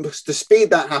 the speed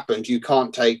that happened, you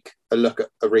can't take a look at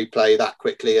a replay that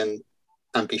quickly and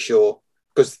be sure.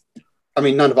 Because, I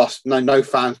mean, none of us, no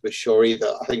fans were sure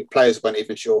either. I think players weren't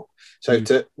even sure. So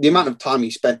the amount of time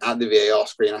he spent at the VAR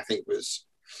screen, I think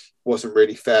wasn't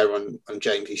really fair on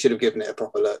James. He should have given it a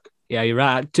proper look. Yeah, you're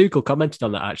right. Tuchel commented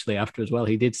on that actually after as well.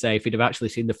 He did say if he'd have actually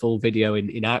seen the full video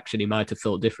in action, he might have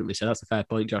thought differently. So that's a fair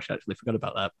point, Josh. I actually forgot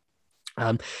about that.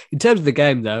 In terms of the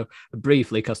game, though,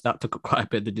 briefly, because that took up quite a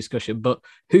bit of the discussion, but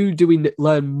who do we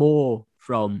learn more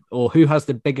from, or who has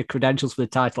the bigger credentials for the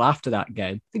title after that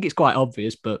game? I think it's quite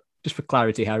obvious, but just for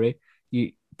clarity, Harry,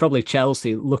 probably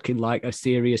Chelsea looking like a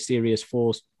serious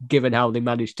force, given how they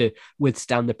managed to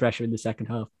withstand the pressure in the second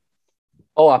half.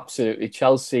 Oh, absolutely.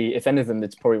 Chelsea, if anything,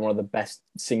 that's probably one of the best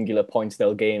singular points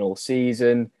they'll gain all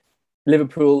season.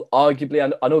 Liverpool,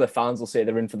 arguably, I know the fans will say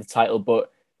they're in for the title, but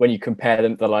when you compare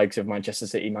them to the likes of Manchester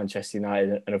City, Manchester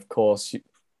United, and of course,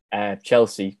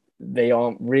 Chelsea, they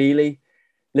aren't really.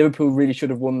 Liverpool really should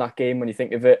have won that game when you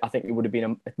think of it. I think it would have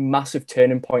been a massive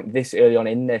turning point this early on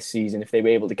in their season if they were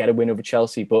able to get a win over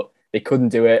Chelsea, but they couldn't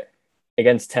do it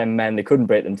against 10 men. They couldn't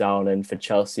break them down. And for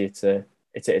Chelsea, it's a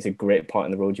great point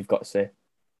in the road, you've got to say.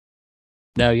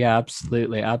 No, yeah,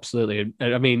 absolutely.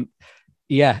 I mean,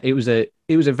 yeah, it was a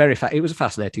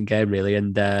fascinating game, really.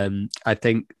 And I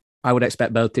think I would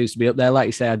expect both teams to be up there. Like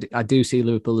you say, I do see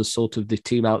Liverpool as sort of the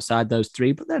team outside those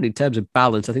three. But then in terms of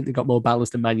balance, I think they've got more balance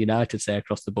than Man United, say,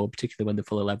 across the board, particularly when the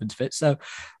full 11's fit. So I'll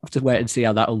have to wait and see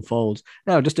how that unfolds.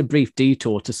 Now, just a brief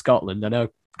detour to Scotland. I know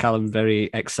Callum's very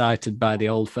excited by the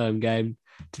Old Firm game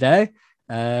today.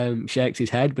 Shakes his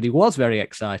head, but he was very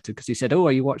excited because he said, "Oh,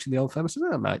 are you watching the Old Firm?" I said,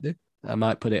 "I might do. I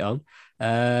might put it on."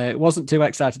 Wasn't too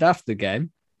excited after the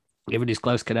game, given his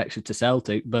close connection to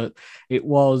Celtic, but it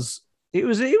was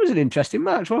an interesting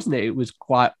match, wasn't it? It was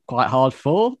quite hard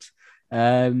fought,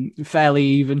 fairly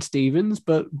even Stevens,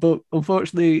 but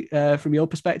unfortunately, from your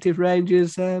perspective,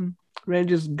 Rangers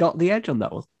got the edge on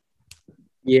that one.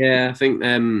 Yeah, I think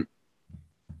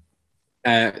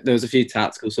there was a few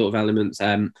tactical sort of elements.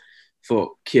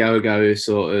 For Kyogo,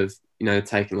 sort of,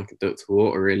 taking like a duck to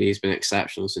water. Really, he's been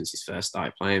exceptional since he first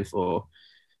started playing for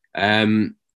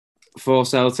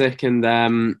Celtic, and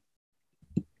I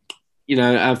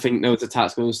think there was a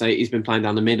tactical mistake. He's been playing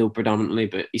down the middle predominantly,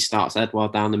 but he starts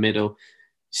Edouard down the middle.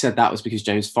 He said that was because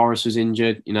James Forrest was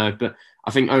injured, but I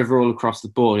think overall across the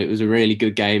board, it was a really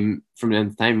good game from an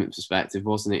entertainment perspective,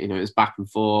 wasn't it? It was back and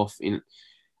forth.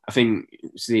 I think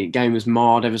the game was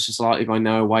marred ever so slightly by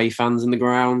no away fans in the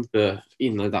ground, but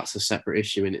that's a separate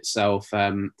issue in itself.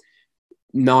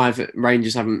 Neither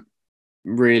Rangers haven't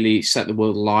really set the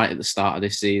world alight at the start of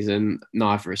this season.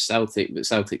 Neither is Celtic, but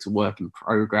Celtic's a work in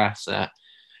progress.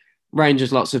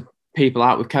 Rangers, lots of people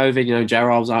out with COVID.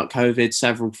 Gerrard's out COVID.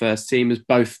 Several first teamers,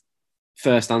 both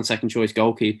first and second choice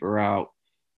goalkeeper are out.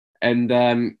 And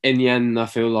in the end, I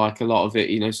feel like a lot of it,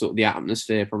 sort of the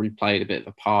atmosphere probably played a bit of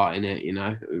a part in it.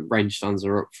 Rangers fans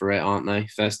are up for it, aren't they?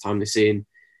 First time they've seen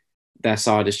their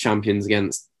side as champions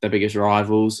against their biggest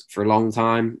rivals for a long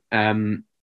time. And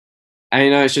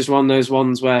it's just one of those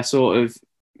ones where sort of,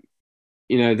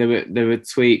 there were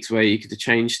tweaks where you could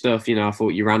change stuff. I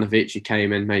thought Juranovic, who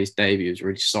came in, made his debut, was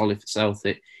really solid for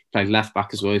Celtic. He played left back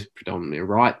as well, he's predominantly a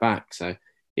right back, so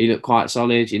he looked quite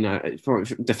solid.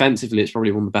 Defensively, it's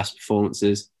probably one of the best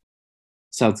performances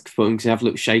Celtic have put in, because they have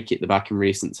looked shaky at the back in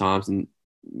recent times, and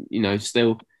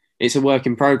still it's a work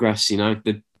in progress.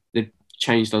 They've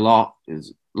changed a lot.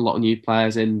 There's a lot of new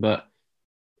players in, but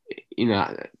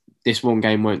this one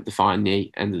game won't define the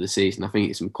end of the season. I think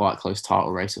it's some quite close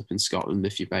title race up in Scotland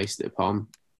if you based it upon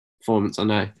performance. I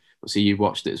know, obviously, you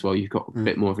watched it as well. You've got a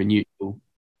bit more of a neutral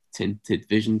tinted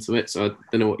vision to it, so I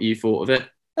don't know what you thought of it.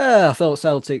 I thought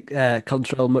Celtic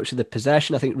controlled much of the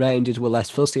possession. I think Rangers were less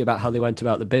fussy about how they went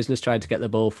about the business, trying to get the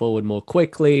ball forward more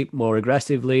quickly, more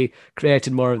aggressively,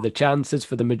 created more of the chances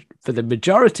for the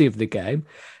majority of the game.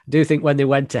 I do think when they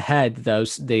went ahead,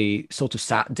 they sort of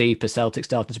sat deeper. Celtic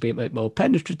started to be a bit more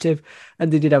penetrative,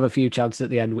 and they did have a few chances at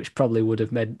the end, which probably would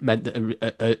have meant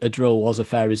that a draw was a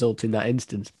fair result in that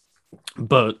instance.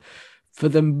 But for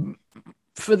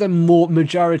the more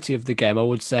majority of the game, I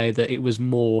would say that it was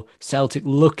more Celtic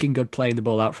looking good, playing the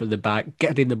ball out from the back,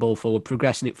 getting the ball forward,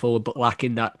 progressing it forward, but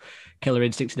lacking that killer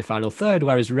instinct in the final third.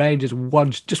 Whereas Rangers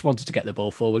just wanted to get the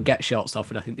ball forward, get shots off,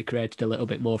 and I think they created a little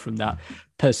bit more from that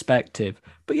perspective.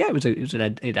 But yeah, it was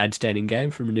an entertaining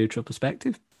game from a neutral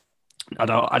perspective. I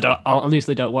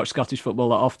honestly don't watch Scottish football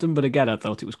that often, but again, I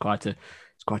thought it was quite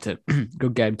a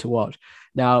good game to watch.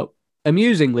 Now,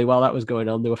 amusingly, while that was going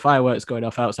on, there were fireworks going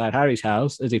off outside Harry's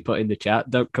house, as he put in the chat.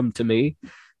 Don't come to me.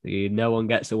 No one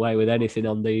gets away with anything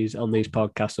on these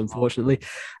podcasts, unfortunately.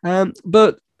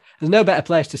 But there's no better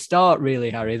place to start,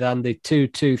 really, Harry, than the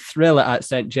 2-2 thriller at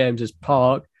St James's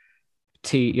Park.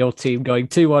 Your team going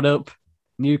 2-1 up,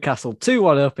 Newcastle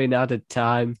 2-1 up in added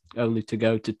time, only to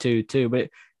go to 2-2. But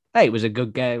hey, it was a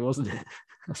good game, wasn't it?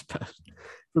 I suppose.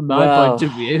 From my point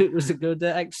of view, it was a good,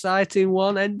 exciting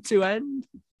one, end to end.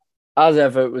 As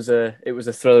ever, it was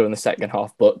a thriller in the second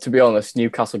half. But to be honest,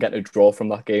 Newcastle getting a draw from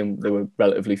that game, they were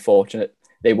relatively fortunate.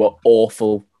 They were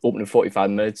awful opening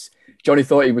 45 minutes. Johnny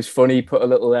thought he was funny. He put a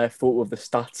little photo of the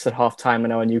stats at half-time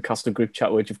in our Newcastle group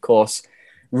chat, which, of course,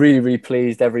 really, really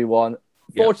pleased everyone.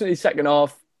 Yeah. Fortunately, second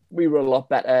half, we were a lot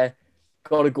better.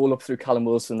 Got a goal up through Callum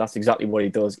Wilson. That's exactly what he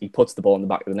does. He puts the ball in the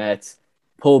back of the net,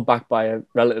 pulled back by a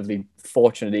relatively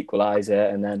fortunate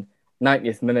equaliser, and then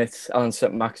 90th minute, Alan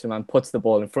St-Maximin puts the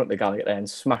ball in front of the Gallagher there and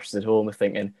smashes it home. We're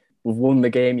thinking, we've won the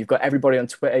game. You've got everybody on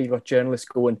Twitter. You've got journalists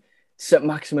going,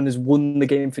 St-Maximin has won the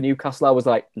game for Newcastle. I was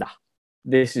like, nah,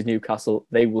 this is Newcastle.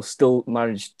 They will still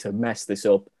manage to mess this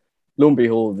up. Lo and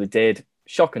behold, they did.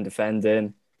 Shocking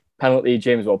defending. Penalty,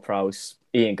 James Ward-Prowse.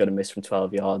 He ain't going to miss from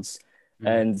 12 yards.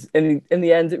 And in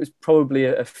the end, it was probably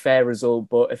a fair result.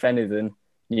 But if anything,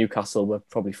 Newcastle were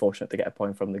probably fortunate to get a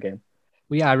point from the game.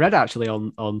 Well, yeah, I read actually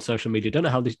on social media, don't know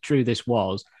how true this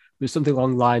was, it was something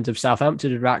along the lines of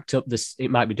Southampton had racked up this,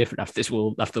 it might be different after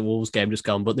the Wolves game just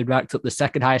gone, but they'd racked up the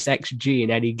second highest XG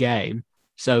in any game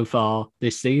so far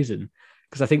this season.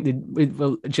 Because I think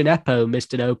Gineppo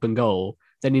missed an open goal,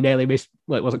 then he nearly missed,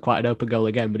 well, it wasn't quite an open goal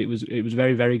again, but it was a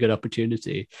very, very good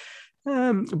opportunity.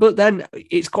 But then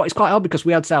it's quite odd because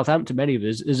we had Southampton, many of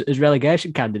us, as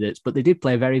relegation candidates, but they did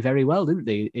play very, very well, didn't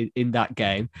they, in that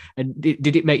game? And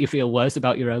did it make you feel worse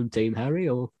about your own team, Harry?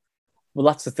 Or well,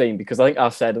 that's the thing, because I think I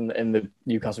said in the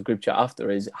Newcastle group chat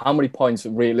after is how many points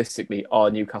realistically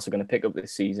are Newcastle going to pick up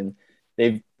this season?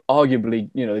 They've arguably,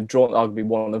 they've drawn arguably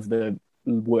one of the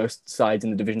worst sides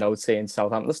in the division, I would say, in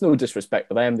Southampton. That's no disrespect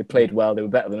to them. They played well. They were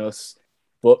better than us,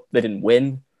 but they didn't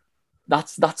win.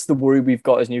 That's the worry we've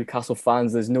got as Newcastle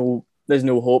fans. There's no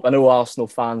hope. I know Arsenal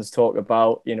fans talk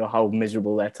about, how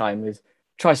miserable their time is.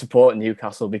 Try supporting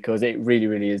Newcastle because it really,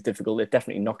 really is difficult. It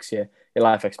definitely knocks your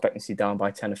life expectancy down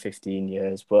by 10 or 15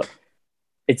 years. But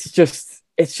it's just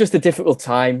a difficult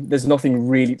time. There's nothing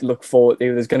really to look forward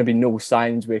to. There's going to be no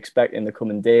signs we expect in the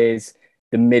coming days.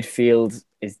 The midfield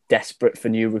is desperate for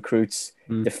new recruits.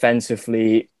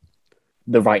 Defensively,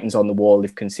 the writing's on the wall.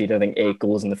 They've conceded, I think, 8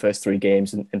 goals in the first 3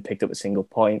 games and picked up a single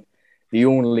point. The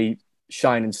only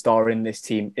shining star in this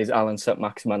team is Alan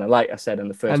St-Maximin. And like I said in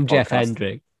the first and podcast, Jeff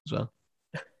Hendrick as well.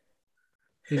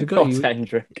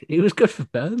 Hendrick. He was good for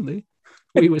Burnley.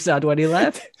 We were sad when he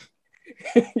left.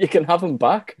 You can have him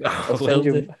back.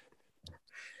 The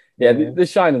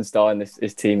shining star in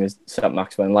this team is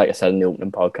St-Maximin. Like I said in the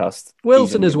opening podcast.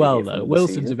 Wilson as well, though.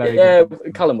 Wilson's a very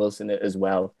good Callum Wilson as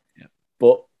well. Yeah.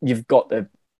 But you've got the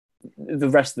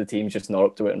rest of the team's just not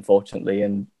up to it, unfortunately,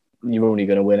 and you're only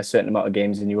going to win a certain amount of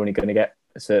games and you're only going to get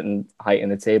a certain height in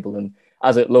the table. And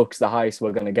as it looks, the highest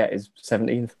we're going to get is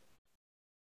 17th.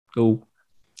 Oh,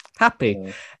 happy.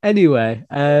 Yeah. Anyway,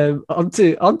 on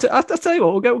to. I'll tell you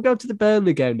what, we'll go to the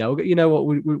Burnley game now. You know what,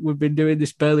 we've been doing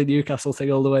this Burnley Newcastle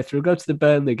thing all the way through. We'll go to the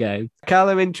Burnley game.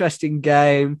 Callum, interesting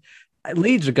game.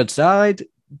 Leeds are a good side.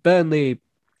 Burnley,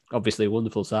 obviously a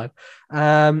wonderful side.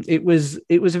 It was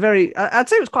a very, I'd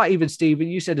say it was quite even, Stephen.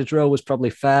 You said a draw was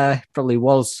probably fair. Probably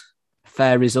was a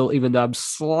fair result, even though I'm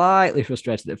slightly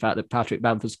frustrated at the fact that Patrick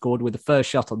Bamford scored with the first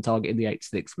shot on target in the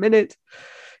 86th minute.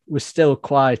 It was still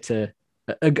quite a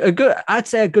good, I'd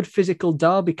say a good physical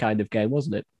derby kind of game,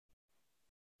 wasn't it?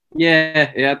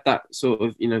 Yeah, it had that sort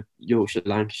of, Yorkshire,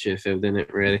 Lancashire feel, didn't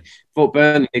it, really? Thought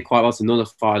Burnley did quite well to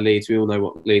nullify Leeds. We all know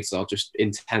what Leeds are, just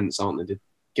intense, aren't they?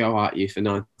 go at you for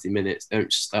 90 minutes.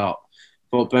 Don't stop.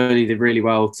 I thought Burnley did really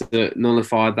well to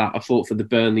nullify that. I thought for the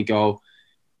Burnley goal,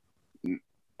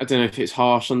 I don't know if it's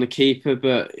harsh on the keeper,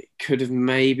 but could have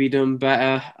maybe done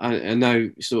better. I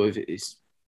know sort of he's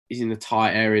in a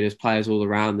tight area. There's players all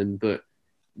around him, but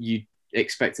you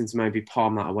expect him to maybe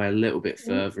palm that away a little bit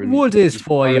further. Wood is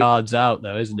 4 yards out,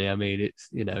 though, isn't he? I mean, it's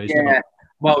he's not.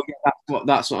 Well, yeah,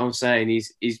 that's what I'm saying.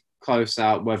 He's close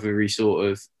out. Whether he sort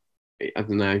of, I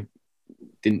don't know,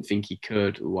 didn't think he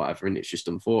could or whatever, and it's just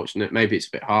unfortunate. Maybe it's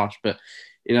a bit harsh, but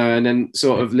and then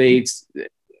sort of Leeds.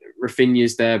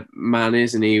 Rafinha's their man,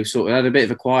 isn't he? Sort of had a bit of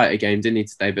a quieter game, didn't he,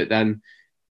 today? But then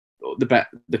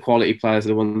the quality players are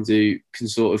the ones who can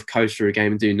sort of coast through a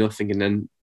game and do nothing and then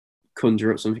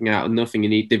conjure up something out of nothing.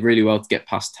 And he did really well to get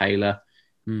past Taylor.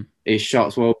 His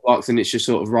shots well blocked, and it's just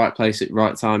sort of right place at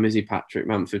right time, is he, Patrick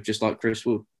Bamford? Just like Chris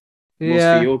Wood was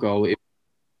for your goal.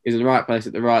 He's in the right place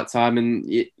at the right time.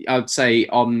 And I'd say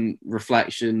on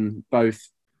reflection, both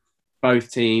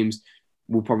teams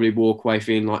will probably walk away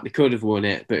feeling like they could have won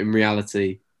it, but in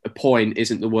reality, a point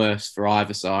isn't the worst for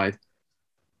either side.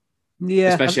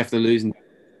 Yeah, especially after losing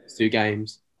 2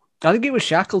 games. I think it was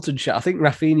Shackleton's shot. I think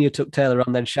Rafinha took Taylor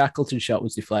on, then Shackleton's shot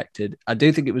was deflected. I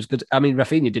do think it was good. I mean,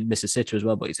 Rafinha did miss a sitter as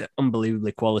well, but he's an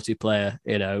unbelievably quality player.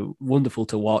 Wonderful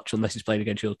to watch unless he's playing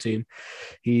against your team.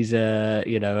 He's a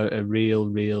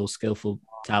real skillful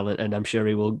talent, and I'm sure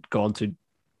he will go on to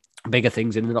bigger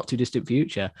things in the not too distant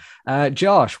future.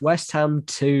 Josh, West Ham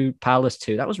 2, Palace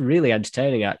 2. That was really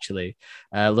entertaining, actually.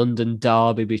 London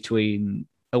derby between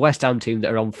a West Ham team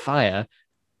that are on fire,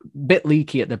 bit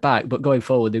leaky at the back, but going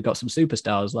forward, they've got some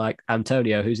superstars like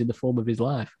Antonio, who's in the form of his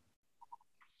life.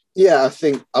 Yeah, I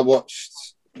think I watched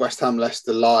West Ham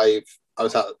Leicester live. I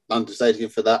was at London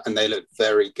Stadium for that, and they looked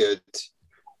very good.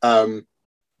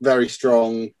 Very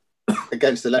strong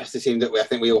against the Leicester team that I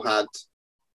think we all had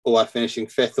finishing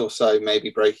 5th or so, maybe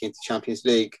breaking into Champions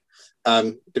League.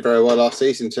 Did very well last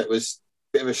season, so it was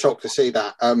a bit of a shock to see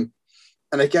that. And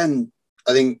again,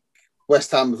 I think West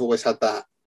Ham have always had that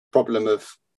problem of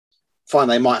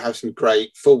they might have some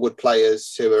great forward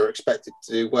players who are expected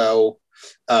to do well,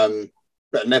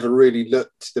 but never really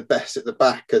looked the best at the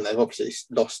back. And they've obviously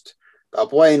lost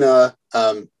Balbuena.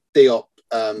 Diop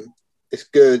is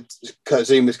good. Kurt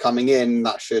Zuma's coming in.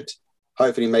 That should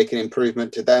hopefully make an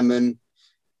improvement to them. And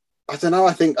I don't know.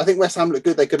 I think West Ham look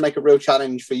good. They could make a real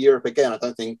challenge for Europe again. I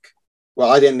don't think. Well,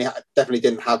 I definitely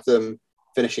didn't have them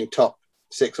finishing top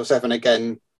 6 or 7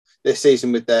 again this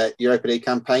season with their Europa League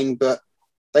campaign, but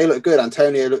they look good.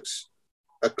 Antonio looks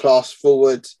a class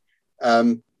forward.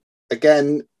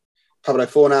 Again, Pablo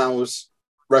Fornal's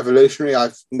revolutionary.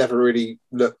 I've never really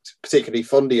looked particularly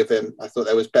fondly of him. I thought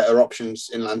there was better options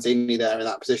in Lanzini there in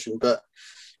that position, but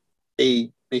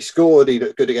he scored. He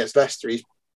looked good against Leicester.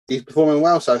 He's performing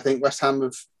well, so I think West Ham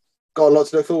have got a lot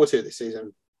to look forward to this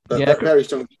season. But very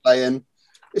strong to play in.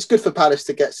 It's good for Palace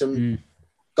to get some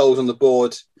goals on the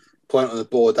board, point on the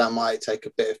board. That might take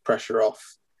a bit of pressure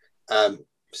off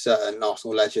certain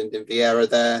Arsenal legend in Vieira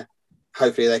there.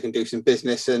 Hopefully they can do some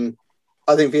business, and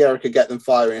I think Vieira could get them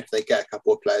firing if they get a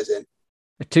couple of players in.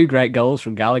 2 great goals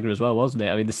from Gallagher as well, wasn't it?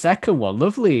 I mean, the second one,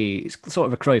 lovely. It's sort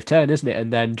of a Cruyff turn, isn't it?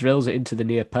 And then drills it into the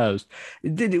near post.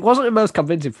 It wasn't the most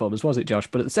convincing performance, was it, Josh?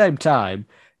 But at the same time,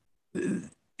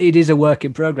 it is a work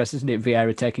in progress, isn't it?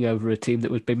 Vieira taking over a team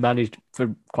that was being managed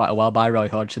for quite a while by Roy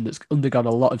Hodgson, that's undergone a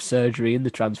lot of surgery in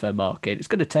the transfer market. It's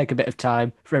going to take a bit of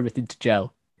time for everything to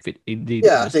gel. If it indeed,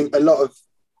 I think a lot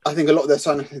of their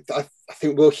signing. I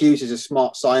think Will Hughes is a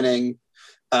smart signing.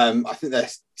 I think they're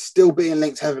still being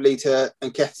linked heavily to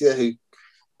Nketiah, who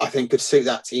I think could suit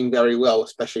that team very well,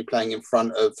 especially playing in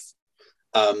front of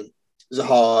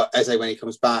Zaha, Eze when he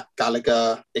comes back,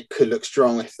 Gallagher. It could look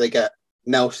strong if they get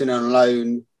Nelson on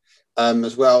loan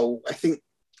as well. I think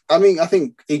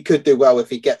he could do well if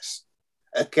he gets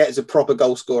a proper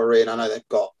goal scorer in. I know they've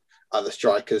got other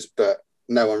strikers, but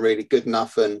no one really good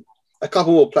enough. And a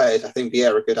couple more players, I think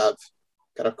Vieira could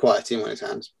have quite a team on his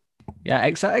hands.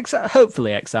 Yeah,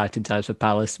 hopefully exciting times for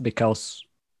Palace, because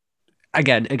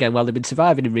again, while they've been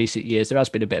surviving in recent years, there has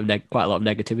been quite a lot of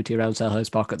negativity around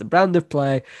Selhurst Park at the brand of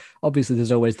play. Obviously,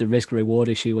 there's always the risk-reward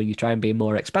issue when you try and be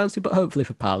more expansive, but hopefully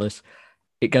for Palace,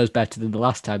 it goes better than the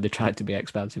last time they tried to be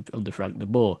expansive under Frank de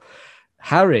Boer.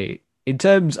 Harry, in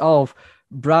terms of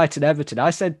Brighton Everton,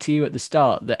 I said to you at the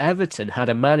start that Everton had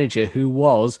a manager who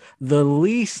was the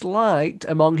least liked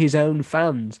among his own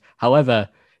fans. However,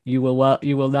 you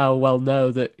will now well know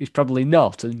that he's probably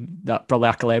not, and that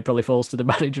accolade probably falls to the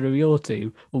manager of your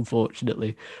team,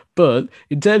 unfortunately. But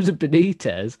in terms of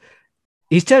Benitez,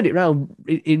 he's turned it around.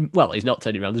 He's not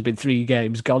turned it around. There's been 3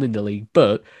 games gone in the league,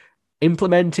 but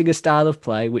implementing a style of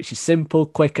play which is simple,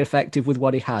 quick, effective with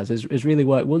what he has really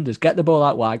worked wonders. Get the ball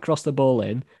out wide, cross the ball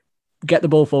in, get the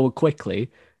ball forward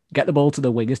quickly, get the ball to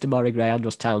the wingers, Demore Gray and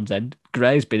Ross Townsend.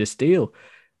 Gray's been a steal.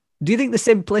 Do you think the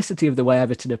simplicity of the way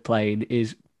Everton are playing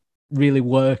is really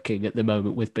working at the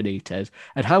moment with Benitez?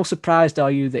 And how surprised are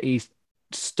you that he's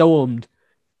stormed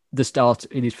the start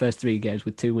in his first 3 games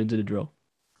with 2 wins and a draw?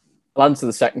 I'll answer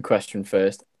the second question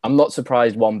first. I'm not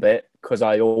surprised one bit because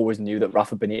I always knew that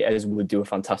Rafa Benitez would do a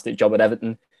fantastic job at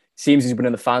Everton. Seems he's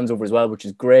winning the fans over as well, which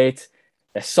is great.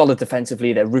 They're solid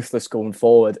defensively. They're ruthless going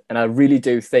forward. And I really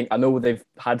do think, I know they've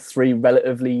had 3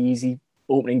 relatively easy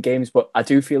opening games, but I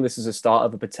do feel this is a start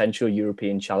of a potential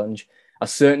European challenge. I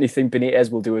certainly think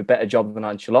Benitez will do a better job than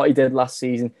Ancelotti did last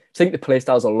season. I think the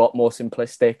playstyle is a lot more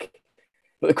simplistic.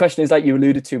 But the question is, like you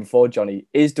alluded to before, Johnny,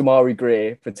 is Demore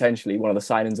Gray potentially one of the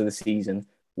signings of the season?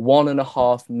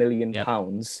 £1.5 million. Yep.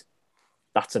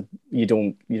 That's you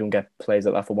don't get players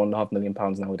like that for £1.5 million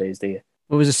nowadays, do you?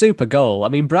 It was a super goal. I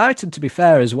mean, Brighton, to be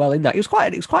fair as well, in that it was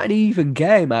quite an even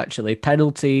game actually.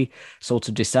 Penalty sort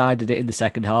of decided it in the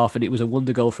second half, and it was a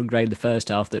wonder goal from Gray in the first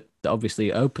half that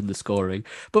obviously opened the scoring.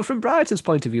 But from Brighton's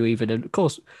point of view, even, and of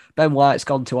course Ben White's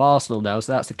gone to Arsenal now,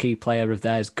 so that's a key player of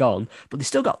theirs gone. But they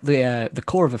still got the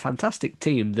core of a fantastic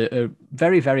team that are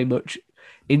very, very much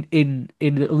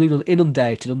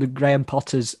inundated under Graham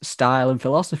Potter's style and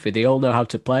philosophy. They all know how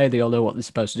to play. They all know what they're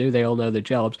supposed to do. They all know their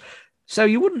jobs. So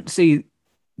you wouldn't see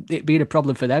it being a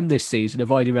problem for them this season,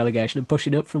 avoiding relegation and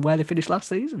pushing up from where they finished last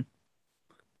season.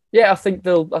 Yeah, I think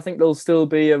they'll still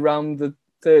be around the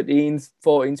 13th,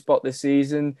 14th spot this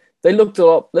season. They looked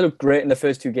great in the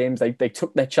first 2 games. They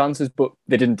took their chances, but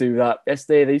they didn't do that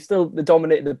yesterday. They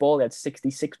dominated the ball. They had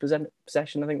 66%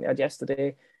 possession, I think they had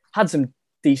yesterday. Had some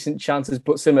decent chances,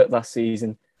 but similar to last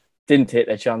season, didn't take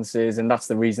their chances, and that's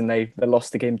the reason they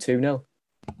lost the game 2-0.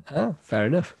 Oh, fair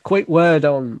enough. Quick word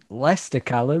on Leicester,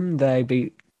 Callum. They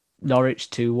beat Norwich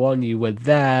 2-1. You were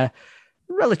there.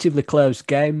 Relatively close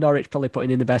game. Norwich probably putting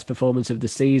in the best performance of the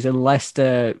season.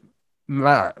 Leicester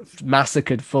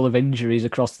massacred, full of injuries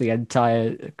across the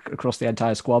entire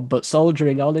squad, but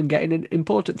soldiering on and getting an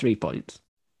important 3 points.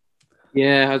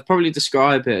 Yeah, I'd probably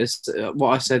describe it as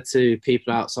what I said to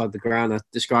people outside the ground. I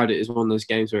described it as one of those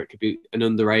games where it could be an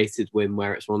underrated win,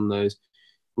 where it's one of those,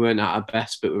 we weren't at our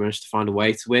best, but we managed to find a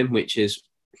way to win, which is,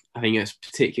 I think it's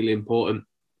particularly important.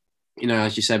 You know,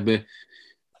 as you said, we've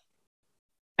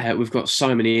got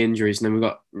so many injuries, and then we've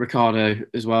got Ricardo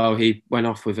as well. He went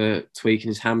off with a tweak in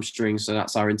his hamstring, so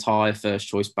that's our entire first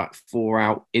choice back 4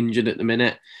 out injured at the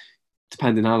minute,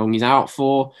 depending how long he's out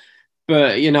for.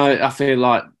 But, you know, I feel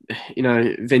like, you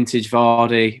know, vintage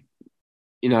Vardy,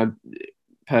 you know,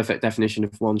 perfect definition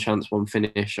of one chance, one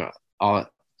finish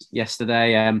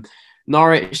yesterday.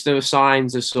 Norwich, there were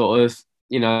signs of sort of,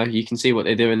 you know, you can see what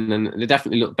they're doing, and they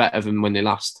definitely look better than when they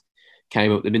last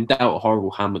came up. They've been dealt a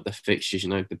horrible hand with the fixtures, you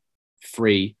know, the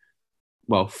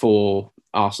 4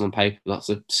 Arsenal on paper. That's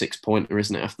a 6-pointer,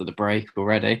 isn't it, after the break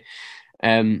already?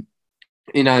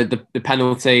 You know, the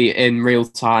penalty in real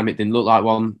time, it didn't look like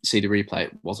one. See the replay,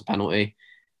 it was a penalty.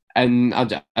 And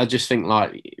I just think,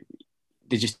 like,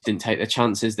 they just didn't take their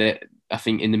chances. That I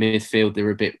think in the midfield, they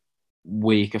were a bit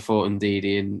weak. I thought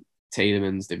Ndidi and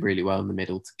Tielemans did really well in the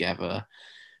middle together.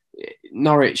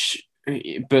 Norwich,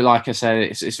 but like I said,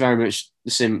 it's very much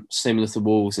similar to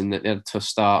Wolves in that they had a tough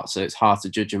start, so it's hard to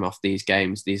judge them off these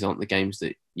games. These aren't the games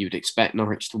that you would expect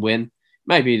Norwich to win.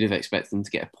 Maybe you'd have expected them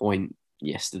to get a point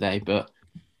yesterday, but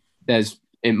there's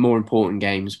more important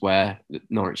games where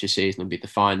Norwich's season will be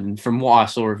defined. And from what I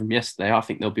saw of them yesterday, I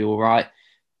think they'll be all right.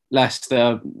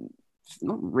 Leicester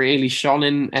not really shone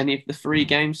in any of the 3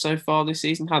 games so far this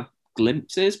season. Had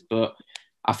glimpses, but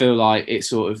I feel like it's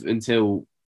sort of until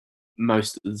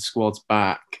most of the squad's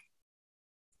back.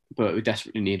 But we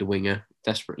desperately need a winger.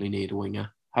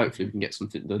 Hopefully we can get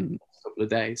something done in a couple of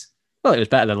days. Well, it was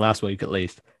better than last week at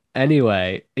least.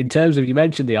 Anyway, in terms of, you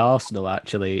mentioned the Arsenal,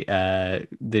 actually,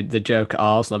 the joke at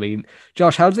Arsenal. I mean,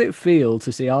 Josh, how does it feel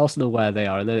to see Arsenal where they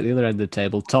are, and then at the other end of the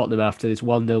table, Tottenham, after this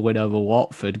 1-0 win over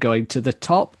Watford, going to the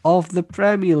top of the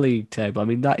Premier League table? I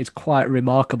mean, that is quite a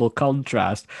remarkable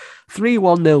contrast. 3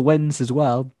 1-0 wins as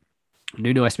well.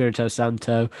 Nuno Espirito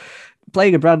Santo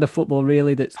playing a brand of football,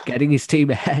 really, that's getting his team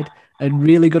ahead and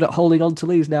really good at holding on to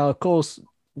leads. Now, of course,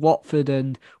 Watford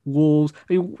and Wolves.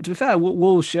 I mean, to be fair,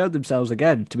 Wolves showed themselves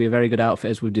again to be a very good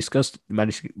outfit, as we've discussed.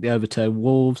 Managed to overturn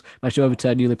Wolves, managed to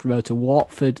overturn newly promoted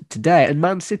Watford today, and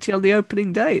Man City on the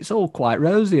opening day. It's all quite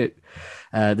rosy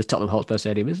at the Tottenham Hotspur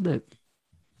Stadium, isn't it?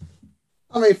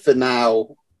 I mean, for now,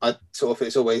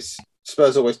 Spurs always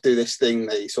do this thing.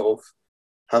 They sort of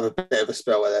have a bit of a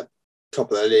spell where they're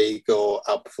top of the league or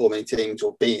outperforming teams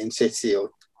or beating City or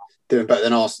doing better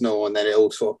than Arsenal, and then it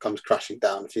all sort of comes crashing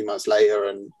down a few months later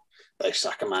and they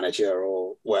sack a manager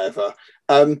or whatever.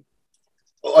 I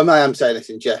am saying this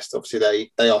in jest.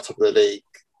 Obviously, they are top of the league.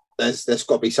 There's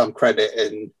got to be some credit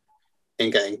in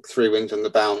getting 3 wins on the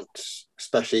bounce,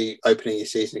 especially opening your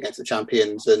season against the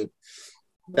champions, and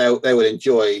they will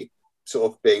enjoy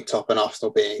sort of being top and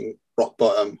Arsenal being rock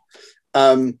bottom.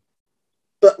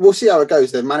 But we'll see how it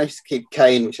goes. They've managed to keep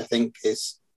Kane, which I think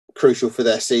is crucial for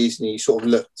their season. You sort of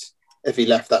looked, if he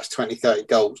left, that's 20, 30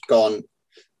 goals gone.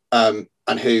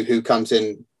 And who comes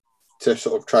in to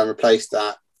sort of try and replace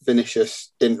that?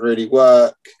 Vinicius didn't really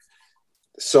work.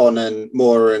 Son and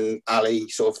Moura and Ali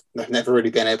sort of have never really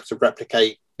been able to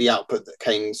replicate the output that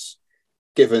Kane's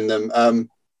given them.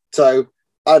 So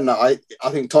I don't know. I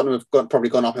think Tottenham have probably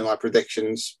gone up in my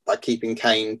predictions by keeping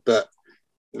Kane, but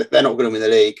they're not going to win the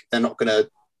league. They're not going to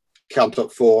come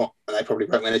top 4, and they probably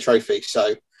won't win a trophy.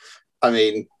 So, I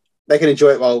mean, they can enjoy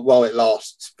it while it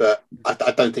lasts, but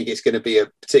I don't think it's going to be a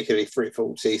particularly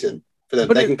fruitful season for them.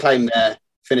 They can claim they're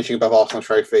finishing above Arsenal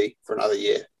trophy for another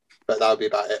year, but that would be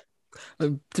about it.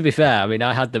 To be fair, I mean,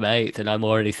 I had them 8th, and I'm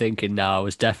already thinking now I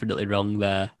was definitely wrong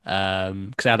there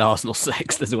because I had Arsenal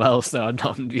 6th as well. So I'm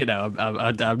not,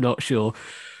 I'm not sure.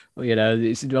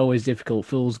 It's always difficult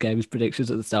fool's games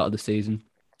predictions at the start of the season.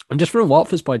 And just from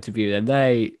Watford's point of view, then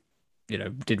they,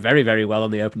 did very, very well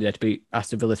on the opening day to beat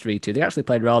Aston Villa 3-2. They actually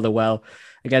played rather well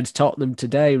against Tottenham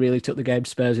today. Really took the game to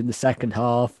Spurs in the second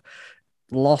half.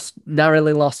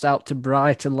 Narrowly lost out to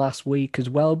Brighton last week as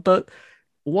well, but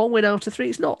 1 win out of 3,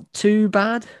 it's not too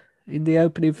bad in the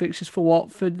opening fixtures for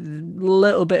Watford. A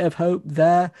little bit of hope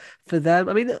there for them.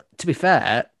 I mean, to be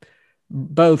fair,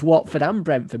 both Watford and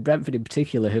Brentford in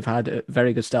particular, have had a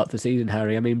very good start to the season,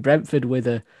 Harry. I mean, Brentford with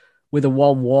a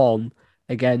 1-1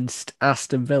 against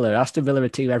Aston Villa. Aston Villa, a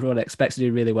team everyone expects to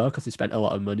do really well because they spent a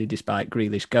lot of money despite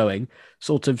Grealish going.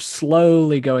 Sort of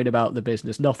slowly going about the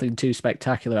business. Nothing too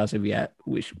spectacular as of yet,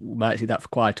 which we might see that for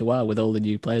quite a while with all the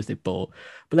new players they've bought.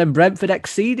 But then Brentford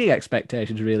exceeding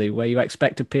expectations, really, where you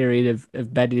expect a period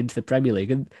of bedding into the Premier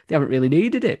League, and they haven't really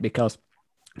needed it because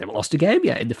they haven't lost a game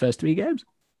yet in the first 3 games.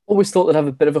 Always thought they'd have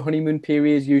a bit of a honeymoon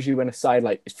period, usually when a side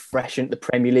is fresh into the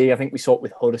Premier League. I think we saw it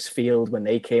with Huddersfield when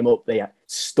they came up. They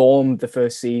stormed the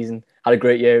first season, had a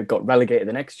great year, got relegated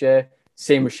the next year.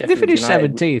 Same with Sheffield United. They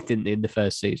finished 17th, didn't they, in the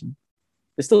first season?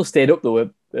 They still stayed up,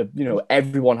 though.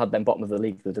 Everyone had them bottom of the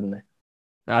league, though, didn't they?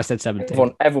 I said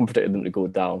 17th. Everyone predicted them to go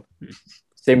down.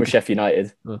 Same with Sheffield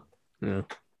United. Oh, yeah.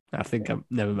 I think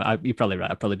never mind. You're probably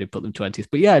right. I probably did put them 20th,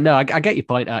 but yeah, no, I get your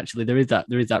point. Actually, there is that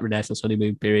Renaissance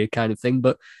honeymoon period kind of thing.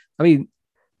 But I mean,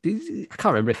 I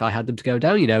can't remember if I had them to go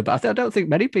down, but I don't think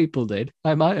many people did.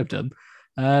 I might have done,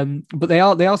 but they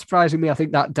are surprising me. I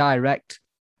think that direct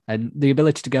and the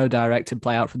ability to go direct and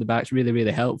play out from the back is really,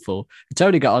 really helpful.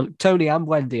 Tony and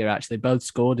Buendia actually both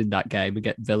scored in that game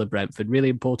against Villa Brentford. Really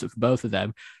important for both of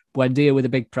them. Buendia with a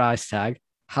big price tag.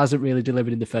 Hasn't really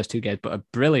delivered in the first 2 games, but a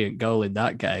brilliant goal in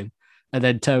that game. And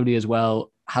then Tony as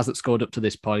well hasn't scored up to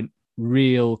this point.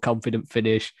 Real confident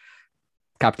finish,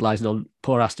 capitalising on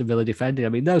poor Aston Villa defending. I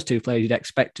mean, those 2 players you'd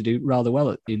expect to do rather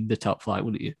well in the top flight,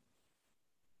 wouldn't you?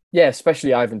 Yeah,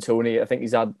 especially Ivan Toney. I think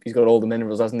he's got all the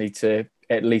minerals, hasn't he, to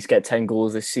at least get 10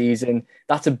 goals this season.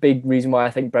 That's a big reason why I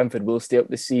think Brentford will stay up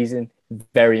this season.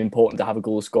 Very important to have a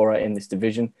goal scorer in this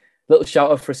division. Little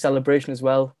shout out for a celebration as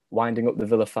well, winding up the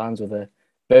Villa fans with a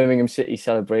Birmingham City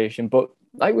celebration. But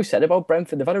like we said about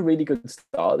Brentford, they've had a really good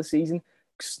start of the season,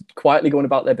 quietly going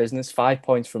about their business. 5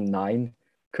 points from 9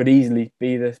 could easily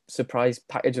be the surprise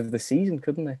package of the season,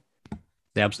 couldn't they?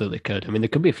 They absolutely could. I mean, there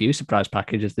could be a few surprise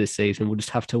packages this season. We'll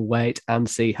just have to wait and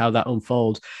see how that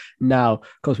unfolds. Now,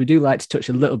 of course, we do like to touch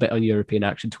a little bit on European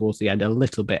action towards the end. A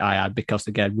little bit, I add, because,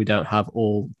 again, we don't have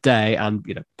all day. And,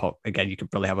 again, you could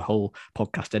probably have a whole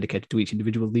podcast dedicated to each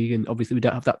individual league. And obviously, we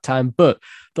don't have that time. But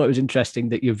I thought it was interesting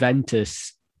that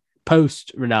Juventus,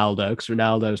 post-Ronaldo, because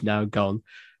Ronaldo's now gone,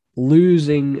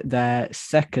 losing their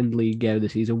second league game of the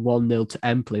season 1-0 to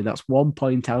Empoli. That's 1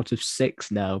 point out of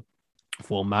 6 now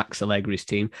for Max Allegri's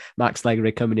team. Max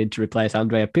Allegri coming in to replace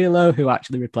Andrea Pirlo, who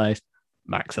actually replaced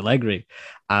Max Allegri.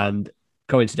 And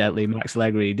coincidentally, Max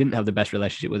Allegri didn't have the best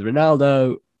relationship with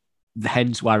Ronaldo,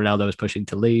 hence why Ronaldo was pushing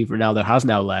to leave. Ronaldo has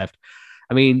now left.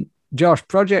 I mean, Josh,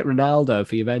 Project Ronaldo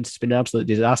for Juventus has been an absolute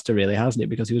disaster, really, hasn't it?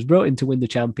 Because he was brought in to win the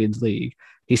Champions League.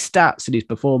 His stats and his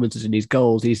performances and his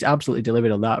goals, he's absolutely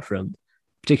delivered on that front,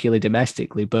 particularly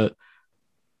domestically. But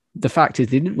the fact is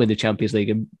they didn't win the Champions League,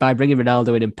 and by bringing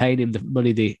Ronaldo in and paying him the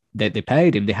money they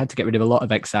paid him, they had to get rid of a lot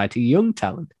of exciting young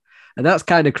talent. And that's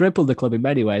kind of crippled the club in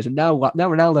many ways. And now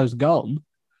Ronaldo's gone,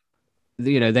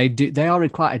 they are in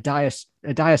quite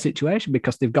a dire situation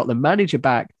because they've got the manager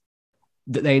back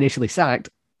that they initially sacked,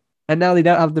 and now they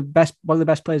don't have one of the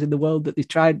best players in the world that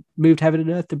they moved heaven and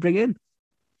earth to bring in.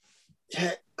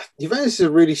 Yeah, Juventus is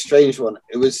a really strange one.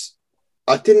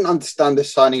 I didn't understand the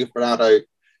signing of Ronaldo,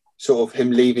 sort of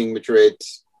him leaving Madrid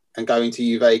and going to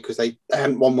Juve because they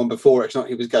hadn't won one before. It's not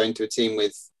he was going to a team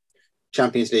with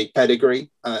Champions League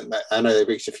pedigree. I know they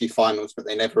reached a few finals, but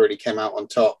they never really came out on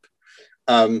top.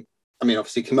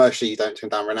 Obviously commercially you don't turn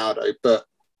down Ronaldo, but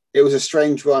it was a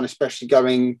strange one, especially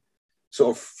going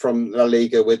sort of from La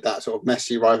Liga with that sort of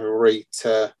Messi rivalry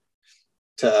to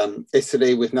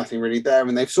Italy with nothing really there,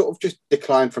 and they've sort of just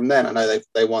declined from there. I know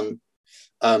they won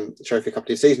the trophy a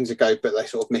couple of seasons ago, but they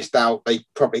sort of missed out. They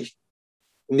probably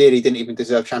nearly didn't even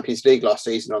deserve Champions League last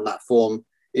season on that form,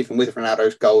 even with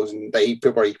Ronaldo's goals, and they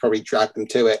probably dragged them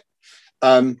to it.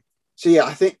 I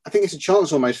think it's a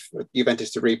chance almost for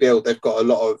Juventus to rebuild. They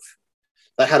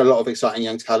had a lot of exciting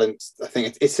young talents. I think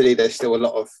it's Italy. There's still a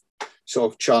lot of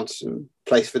sort of chance and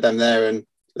place for them there, and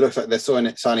it looks like they're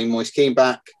signing Moise Kean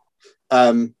back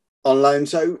on loan.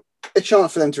 So a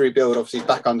chance for them to rebuild. Obviously,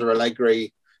 back under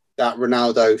Allegri, that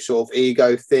Ronaldo sort of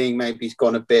ego thing maybe he's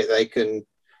gone a bit. They can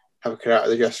have a clear out of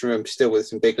the dressing room, still with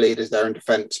some big leaders there in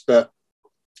defence. But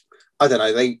I don't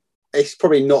know. It's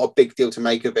probably not a big deal to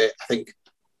make of it. I think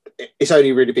it's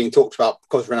only really being talked about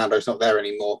because Ronaldo's not there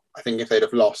anymore. I think if they'd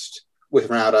have lost with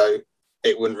Ronaldo,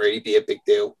 it wouldn't really be a big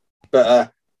deal.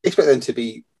 But expect them to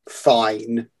be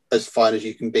fine as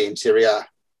you can be in Serie A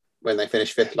when they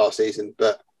finished 5th last season.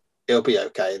 But it'll be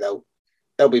okay.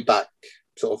 They'll be back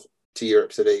sort of to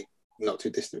Europe to the not too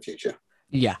distant future.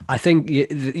 Yeah, I think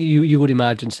you would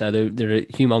imagine so. They're a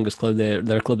humongous club.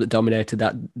 They're a club that dominated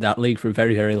that league for a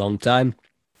very, very long time.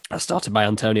 Started by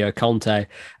Antonio Conte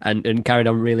and carried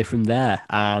on really from there.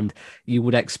 And you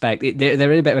would expect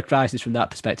they're in a bit of a crisis from that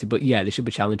perspective. But yeah, they should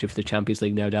be challenging for the Champions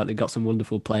League, no doubt. They've got some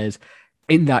wonderful players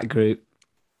in that group.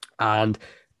 And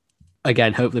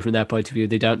again, hopefully from their point of view,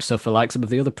 they don't suffer like some of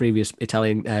the other previous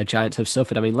Italian giants have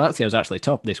suffered. I mean, Lazio's actually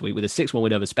top this week with a 6-1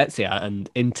 win over Spezia, and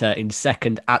Inter in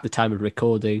second at the time of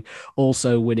recording,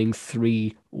 also winning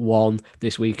 3-1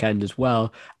 this weekend as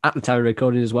well. At the time of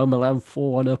recording as well, Milan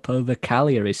 4-1 up over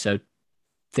Cagliari, so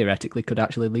theoretically could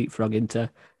actually leapfrog Inter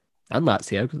and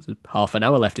Lazio because there's half an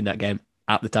hour left in that game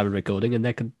at the time of recording, and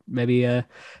they could maybe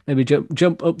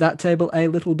jump up that table a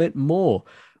little bit more.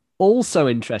 Also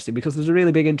interesting because there's a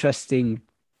really big interesting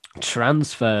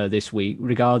transfer this week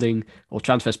or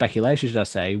transfer speculation, should I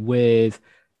say, with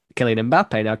Kylian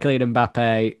Mbappe. Now, Kylian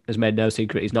Mbappe has made no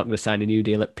secret he's not going to sign a new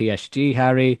deal at PSG,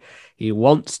 Harry. He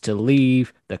wants to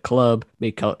leave the club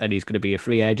and he's going to be a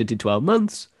free agent in 12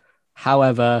 months.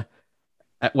 However,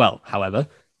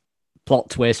 plot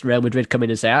twist, Real Madrid come in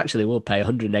and say, actually, we'll pay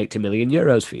 180 million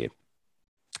euros for you.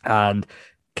 And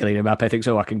Kylian Mbappe thinks,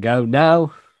 I can go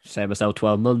now. Save myself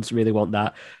 12 months, really want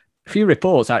that. A few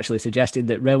reports actually suggesting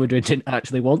that Real Madrid didn't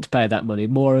actually want to pay that money,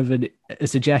 more of a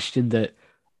suggestion that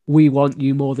we want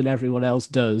you more than everyone else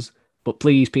does, but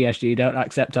please, PSG, don't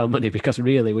accept our money because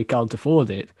really we can't afford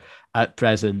it at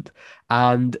present.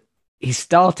 And he's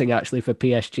starting actually for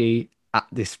PSG at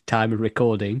this time of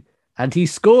recording, and he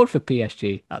scored for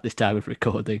PSG at this time of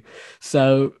recording.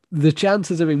 So the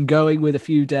chances of him going with a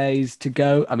few days to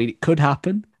go, I mean, it could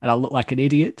happen, and I'll look like an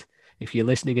idiot if you're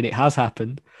listening and it has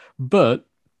happened. But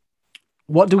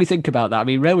what do we think about that? I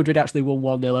mean, Real Madrid actually won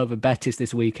 1-0 over Betis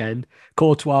this weekend.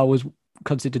 Courtois was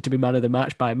considered to be man of the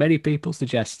match by many people,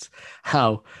 suggests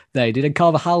how they did. And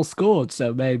Carvajal scored,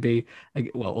 so maybe,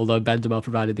 although Benzema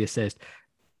provided the assist.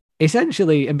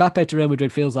 Essentially, Mbappe to Real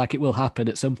Madrid feels like it will happen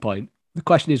at some point. The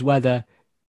question is whether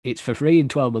it's for free in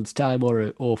 12 months' time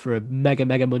or for a mega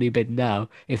money bid now.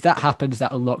 If that happens,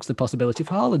 that unlocks the possibility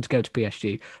for Haaland to go to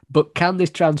PSG. But can this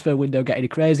transfer window get any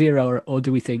crazier, or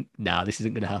do we think, this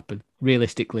isn't going to happen?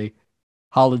 Realistically,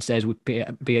 Haaland stays with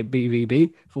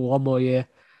BVB for 1 more year,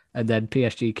 and then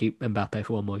PSG keep Mbappe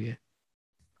for 1 more year.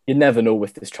 You never know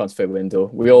with this transfer window.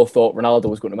 We all thought Ronaldo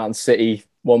was going to Man City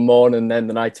one morning, and then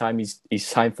the night time he's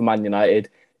signed for Man United.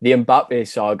 The Mbappe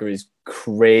saga is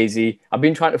crazy. I've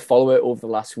been trying to follow it over the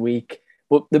last week,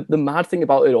 but the mad thing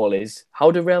about it all is,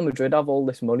 how did Real Madrid have all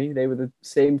this money? They were the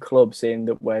same club saying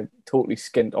that we're totally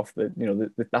skint off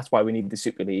that's why we need the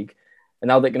Super League, and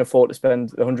now they can afford to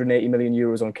spend 180 million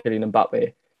euros on Kylian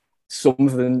Mbappe.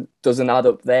 Something doesn't add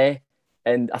up there,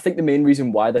 and I think the main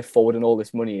reason why they're forwarding all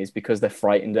this money is because they're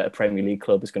frightened that a Premier League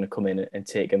club is going to come in and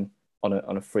take him on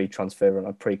a free transfer on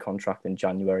a pre-contract in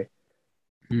January.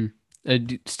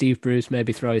 Steve Bruce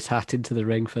maybe throw his hat into the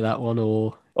ring for that one,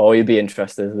 or you'd be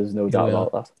interested. There's no doubt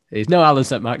about that. He's no Alan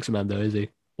Saint-Maximin though, is he?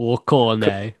 Or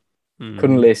Cornet.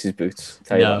 Couldn't lace his boots.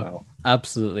 Tell you that No, now.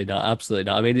 absolutely not. Absolutely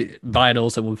not. I mean, Bayern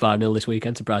also won 5-0 this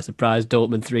weekend. Surprise, surprise.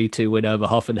 Dortmund 3-2 win over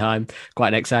Hoffenheim. Quite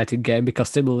an exciting game because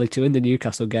similarly to in the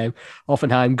Newcastle game,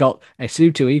 Hoffenheim got a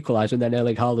 2-2 equaliser and then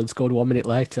Erling Haaland scored 1 minute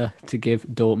later to give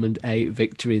Dortmund a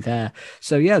victory there.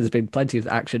 So yeah, there's been plenty of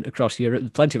action across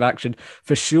Europe. Plenty of action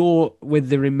for sure with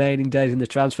the remaining days in the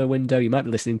transfer window. You might be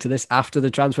listening to this after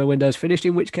the transfer window is finished,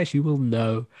 in which case you will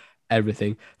know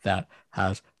everything that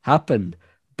has happened.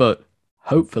 But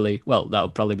hopefully, well, that'll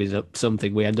probably be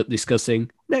something we end up discussing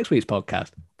next week's podcast.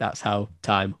 That's how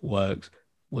time works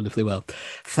wonderfully well.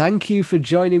 Thank you for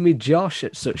joining me, Josh,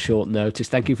 at such short notice.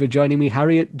 Thank you for joining me,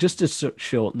 Harry, at just as such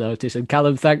short notice. And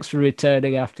Callum, thanks for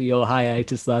returning after your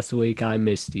hiatus last week. I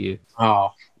missed you.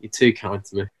 Oh, you're too kind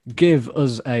to me. Give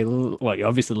us well, you're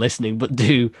obviously listening, but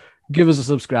do give us a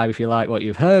subscribe if you like what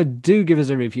you've heard. Do give us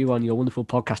a review on your wonderful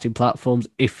podcasting platforms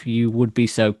if you would be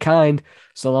so kind,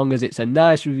 so long as it's a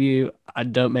nice review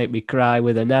and don't make me cry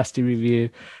with a nasty review.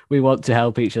 We want to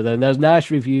help each other, and those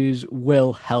nice reviews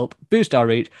will help boost our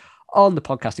reach on the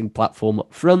podcasting platform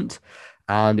front.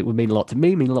 And it would mean a lot to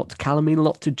me, mean a lot to Callum, mean a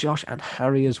lot to Josh and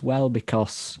Harry as well,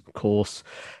 because, of course,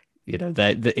 you know,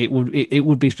 it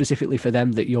would be specifically for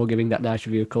them that you're giving that nice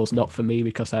review, of course, not for me,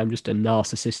 because I'm just a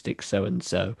narcissistic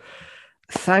so-and-so.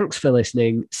 Thanks for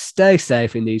listening. Stay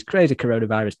safe in these crazy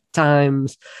coronavirus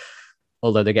times,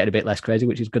 although they're getting a bit less crazy,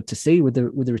 which is good to see with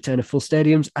the return of full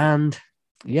stadiums. And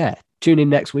yeah, tune in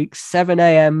next week, 7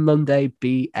 a.m. Monday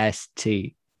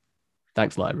BST.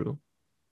 Thanks a lot, everyone.